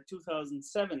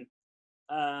 2007.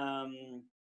 I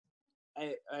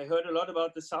heard a lot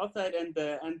about the South Side and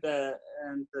the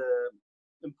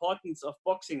importance of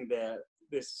boxing there.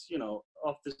 This,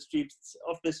 off the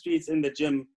streets in the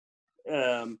gym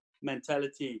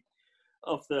mentality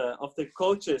of the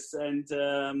coaches, and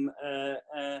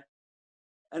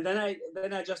then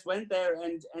I just went there,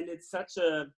 and it's such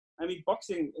a. I mean,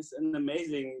 boxing is an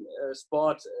amazing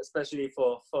sport, especially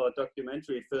for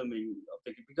documentary filming,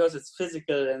 because it's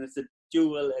physical and it's a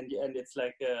duel, and it's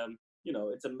like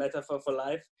it's a metaphor for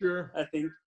life. Sure. I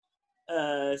think.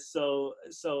 And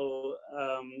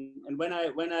when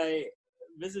I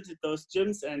visited those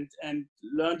gyms and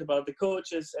learned about the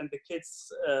coaches and the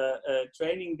kids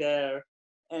training there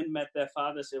and met their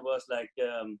fathers, it was like.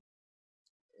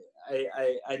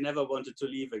 I never wanted to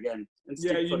leave again.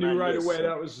 Yeah, you knew right away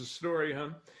that was the story, huh?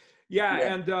 Yeah.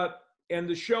 And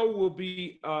the show will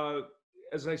be,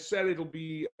 as I said, it'll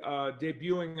be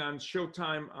debuting on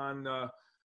Showtime on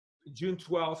June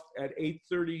 12th at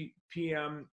 8:30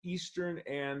 p.m. Eastern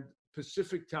and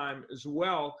Pacific time as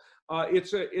well.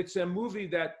 It's a movie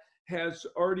that has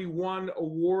already won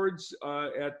awards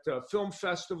at film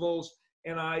festivals,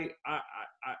 and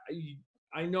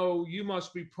I know you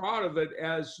must be proud of it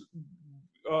as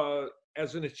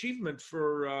an achievement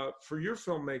for your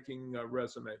filmmaking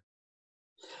resume.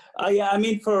 Yeah, I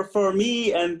mean, for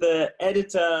me and the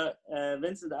editor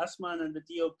Vincent Ashman and the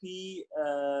DOP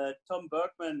Tom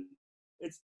Bergman,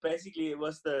 it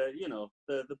was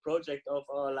the project of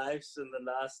our lives in the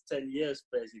last 10 years,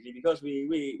 basically, because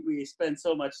we spent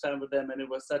so much time with them, and it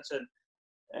was such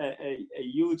a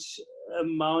huge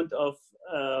amount of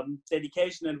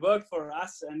dedication and work for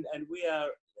us, and we are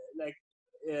like,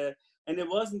 and it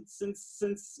wasn't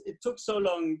since it took so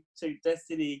long till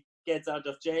Destiny gets out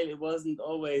of jail, it wasn't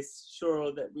always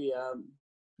sure that we are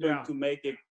going to make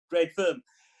a great film.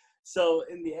 So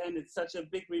in the end, it's such a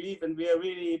big relief, and we are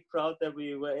really proud that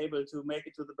we were able to make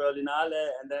it to the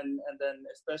Berlinale, and then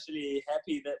especially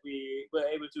happy that we were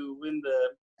able to win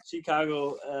the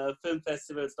Chicago Film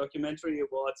Festival's documentary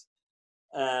award,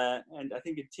 and I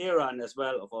think in Tehran as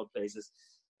well, of all places.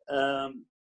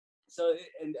 So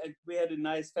we had a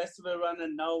nice festival run,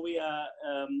 and now we are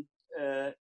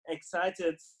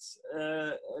excited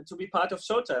to be part of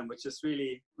Showtime, which is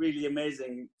really, really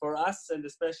amazing for us, and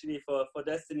especially for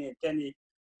Destiny and Kenny,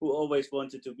 who always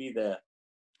wanted to be there.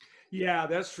 Yeah,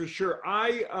 that's for sure.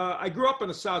 I grew up on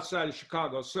the south side of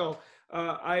Chicago, so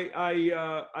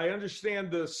I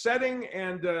understand the setting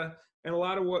and a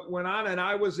lot of what went on. And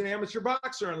I was an amateur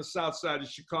boxer on the south side of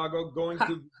Chicago, going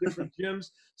to different gyms.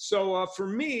 So for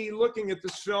me, looking at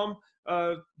this film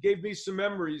gave me some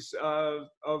memories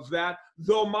of that,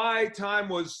 though my time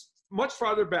was much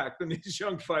farther back than these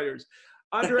young fighters.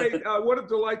 Andre, what a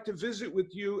delight to visit with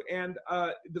you. And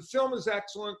the film is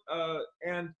excellent,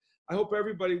 and I hope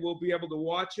everybody will be able to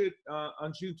watch it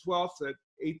on June 12th at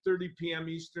 8:30 p.m.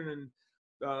 Eastern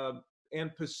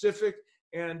and Pacific.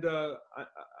 And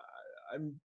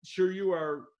I'm sure you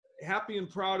are happy and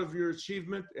proud of your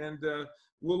achievement. And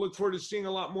we'll look forward to seeing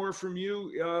a lot more from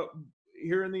you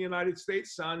here in the United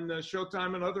States on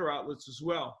Showtime and other outlets as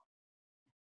well.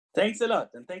 Thanks a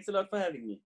lot. And thanks a lot for having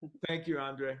me. Thank you,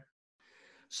 Andre.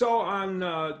 So on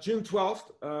June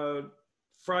 12th,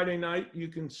 Friday night, you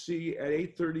can see at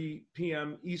 8:30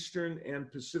 p.m. Eastern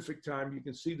and Pacific time, you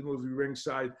can see the movie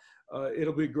Ringside.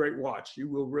 It'll be a great watch. You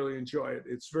will really enjoy it.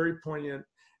 It's very poignant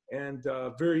and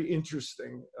very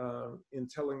interesting in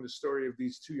telling the story of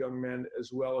these two young men as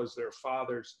well as their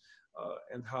fathers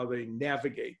and how they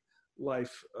navigate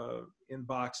life in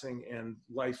boxing and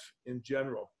life in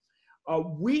general.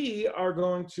 We are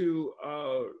going to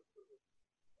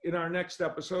in our next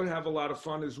episode, have a lot of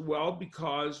fun as well,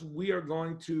 because we are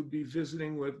going to be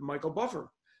visiting with Michael Buffer,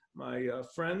 my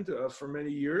friend for many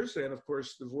years, and of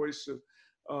course, the voice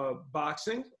of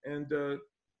boxing. And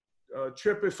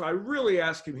Trip, if I really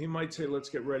ask him, he might say, let's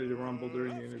get ready to rumble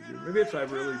during the interview. Maybe if I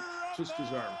really twist his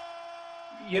arm.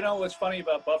 You know what's funny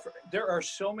about Buffer? There are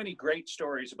so many great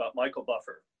stories about Michael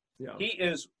Buffer. Yeah. He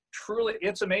is truly,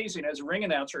 it's amazing. As a ring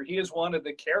announcer, he is one of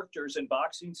the characters in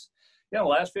boxing's, the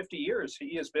last 50 years.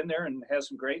 He has been there and has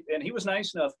some great, and he was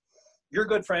nice enough. Your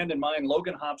good friend and mine,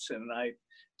 Logan Hobson, and I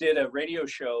did a radio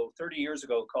show 30 years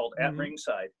ago called At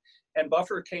Ringside. And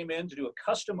Buffer came in to do a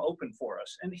custom open for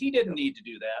us. And he didn't need to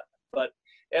do that, but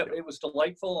it was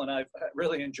delightful. And I've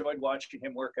really enjoyed watching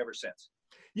him work ever since.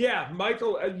 Yeah,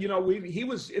 Michael, he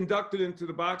was inducted into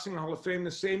the Boxing Hall of Fame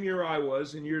the same year I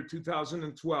was, in year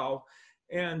 2012.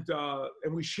 And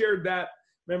we shared that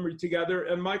memory together.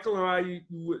 And Michael and I,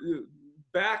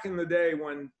 back in the day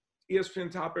when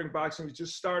ESPN Top Rank Boxing was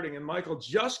just starting, and Michael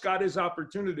just got his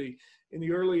opportunity in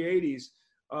the early 80s,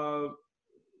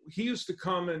 he used to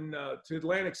come to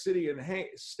Atlantic City and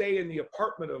stay in the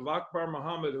apartment of Akbar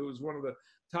Muhammad, who was one of the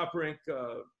top rank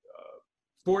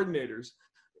coordinators.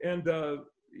 And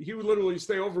he would literally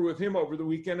stay over with him over the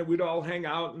weekend, and we'd all hang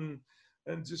out and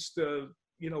just,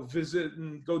 visit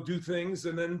and go do things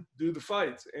and then do the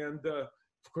fights. And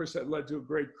of course, that led to a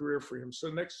great career for him. So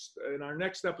in our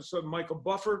next episode, Michael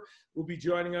Buffer will be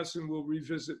joining us, and we'll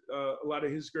revisit a lot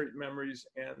of his great memories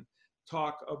and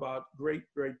talk about great,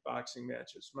 great boxing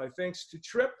matches. My thanks to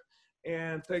Trip,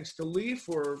 and thanks to Lee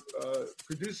for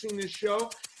producing this show.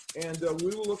 And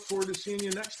we will look forward to seeing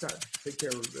you next time. Take care,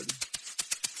 everybody.